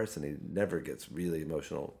emotional person. He never gets really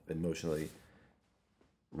emotionally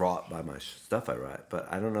wrought by my stuff I write, but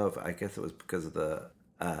I don't know I guess it was because of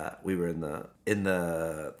we were in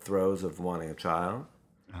the throes of wanting a child.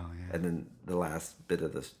 Oh yeah. And then the last bit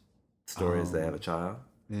of the story is they have a child.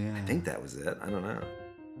 Yeah. I think that was it. I don't know.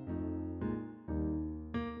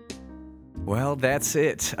 Well, that's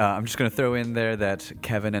it. I'm just going to throw in there that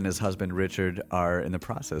Kevin and his husband Richard are in the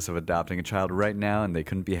process of adopting a child right now, and they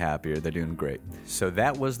couldn't be happier. They're doing great. So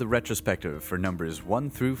that was the retrospective for numbers 1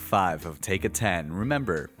 through 5 of Take a 10.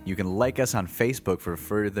 Remember, you can like us on Facebook for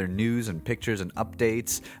further news and pictures and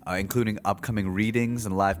updates, including upcoming readings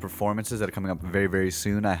and live performances that are coming up very, very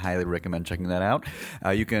soon. I highly recommend checking that out.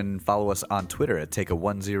 You can follow us on Twitter at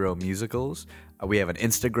Take10Musicals. We have an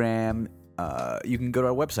Instagram. You can go to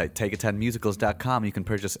our website, take10musicals.com. You can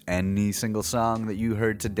purchase any single song that you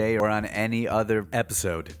heard today or on any other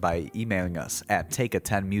episode by emailing us at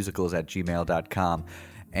take10musicals@gmail.com.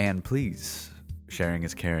 And please, sharing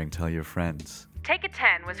is caring. Tell your friends. Take a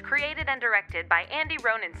 10 was created and directed by Andy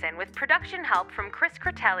Roninson with production help from Chris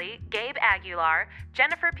Critelli, Gabe Aguilar,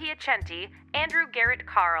 Jennifer Piacenti, Andrew Garrett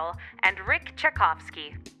Carl, and Rick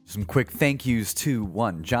Tchaikovsky. Some quick thank yous to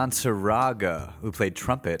one, John Saraga, who played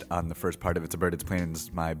trumpet on the first part of It's a Bird, It's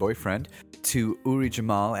Plane's My Boyfriend. To Uri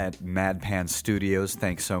Jamal at Madpan Studios,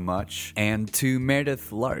 thanks so much. And to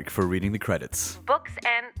Meredith Lark for reading the credits. Books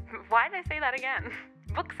and... Why did I say that again?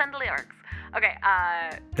 Books and lyrics. Okay,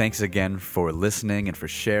 Thanks again for listening and for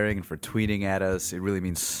sharing and for tweeting at us. It really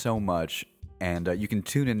means so much. And you can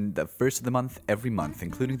tune in the first of the month every month,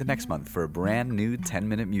 including the next month, for a brand new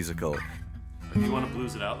 10-minute musical. If you want to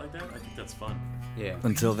blues it out like that, I think that's fun. Yeah.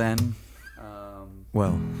 Until then,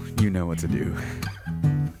 well, you know what to do.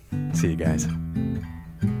 See you guys.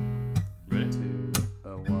 Ready? 2,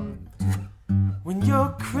 1. When your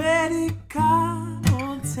credit card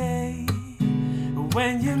won't take,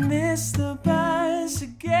 when you miss the bus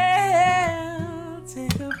again,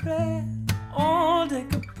 take a breath, oh,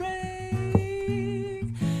 take a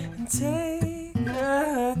break, and take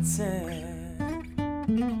a 10.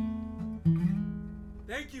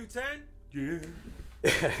 Thank you, 10. Yeah.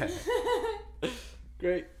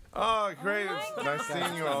 Great. Oh, great. It's nice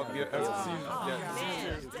seeing you all. I've seen you.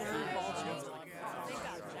 Yeah.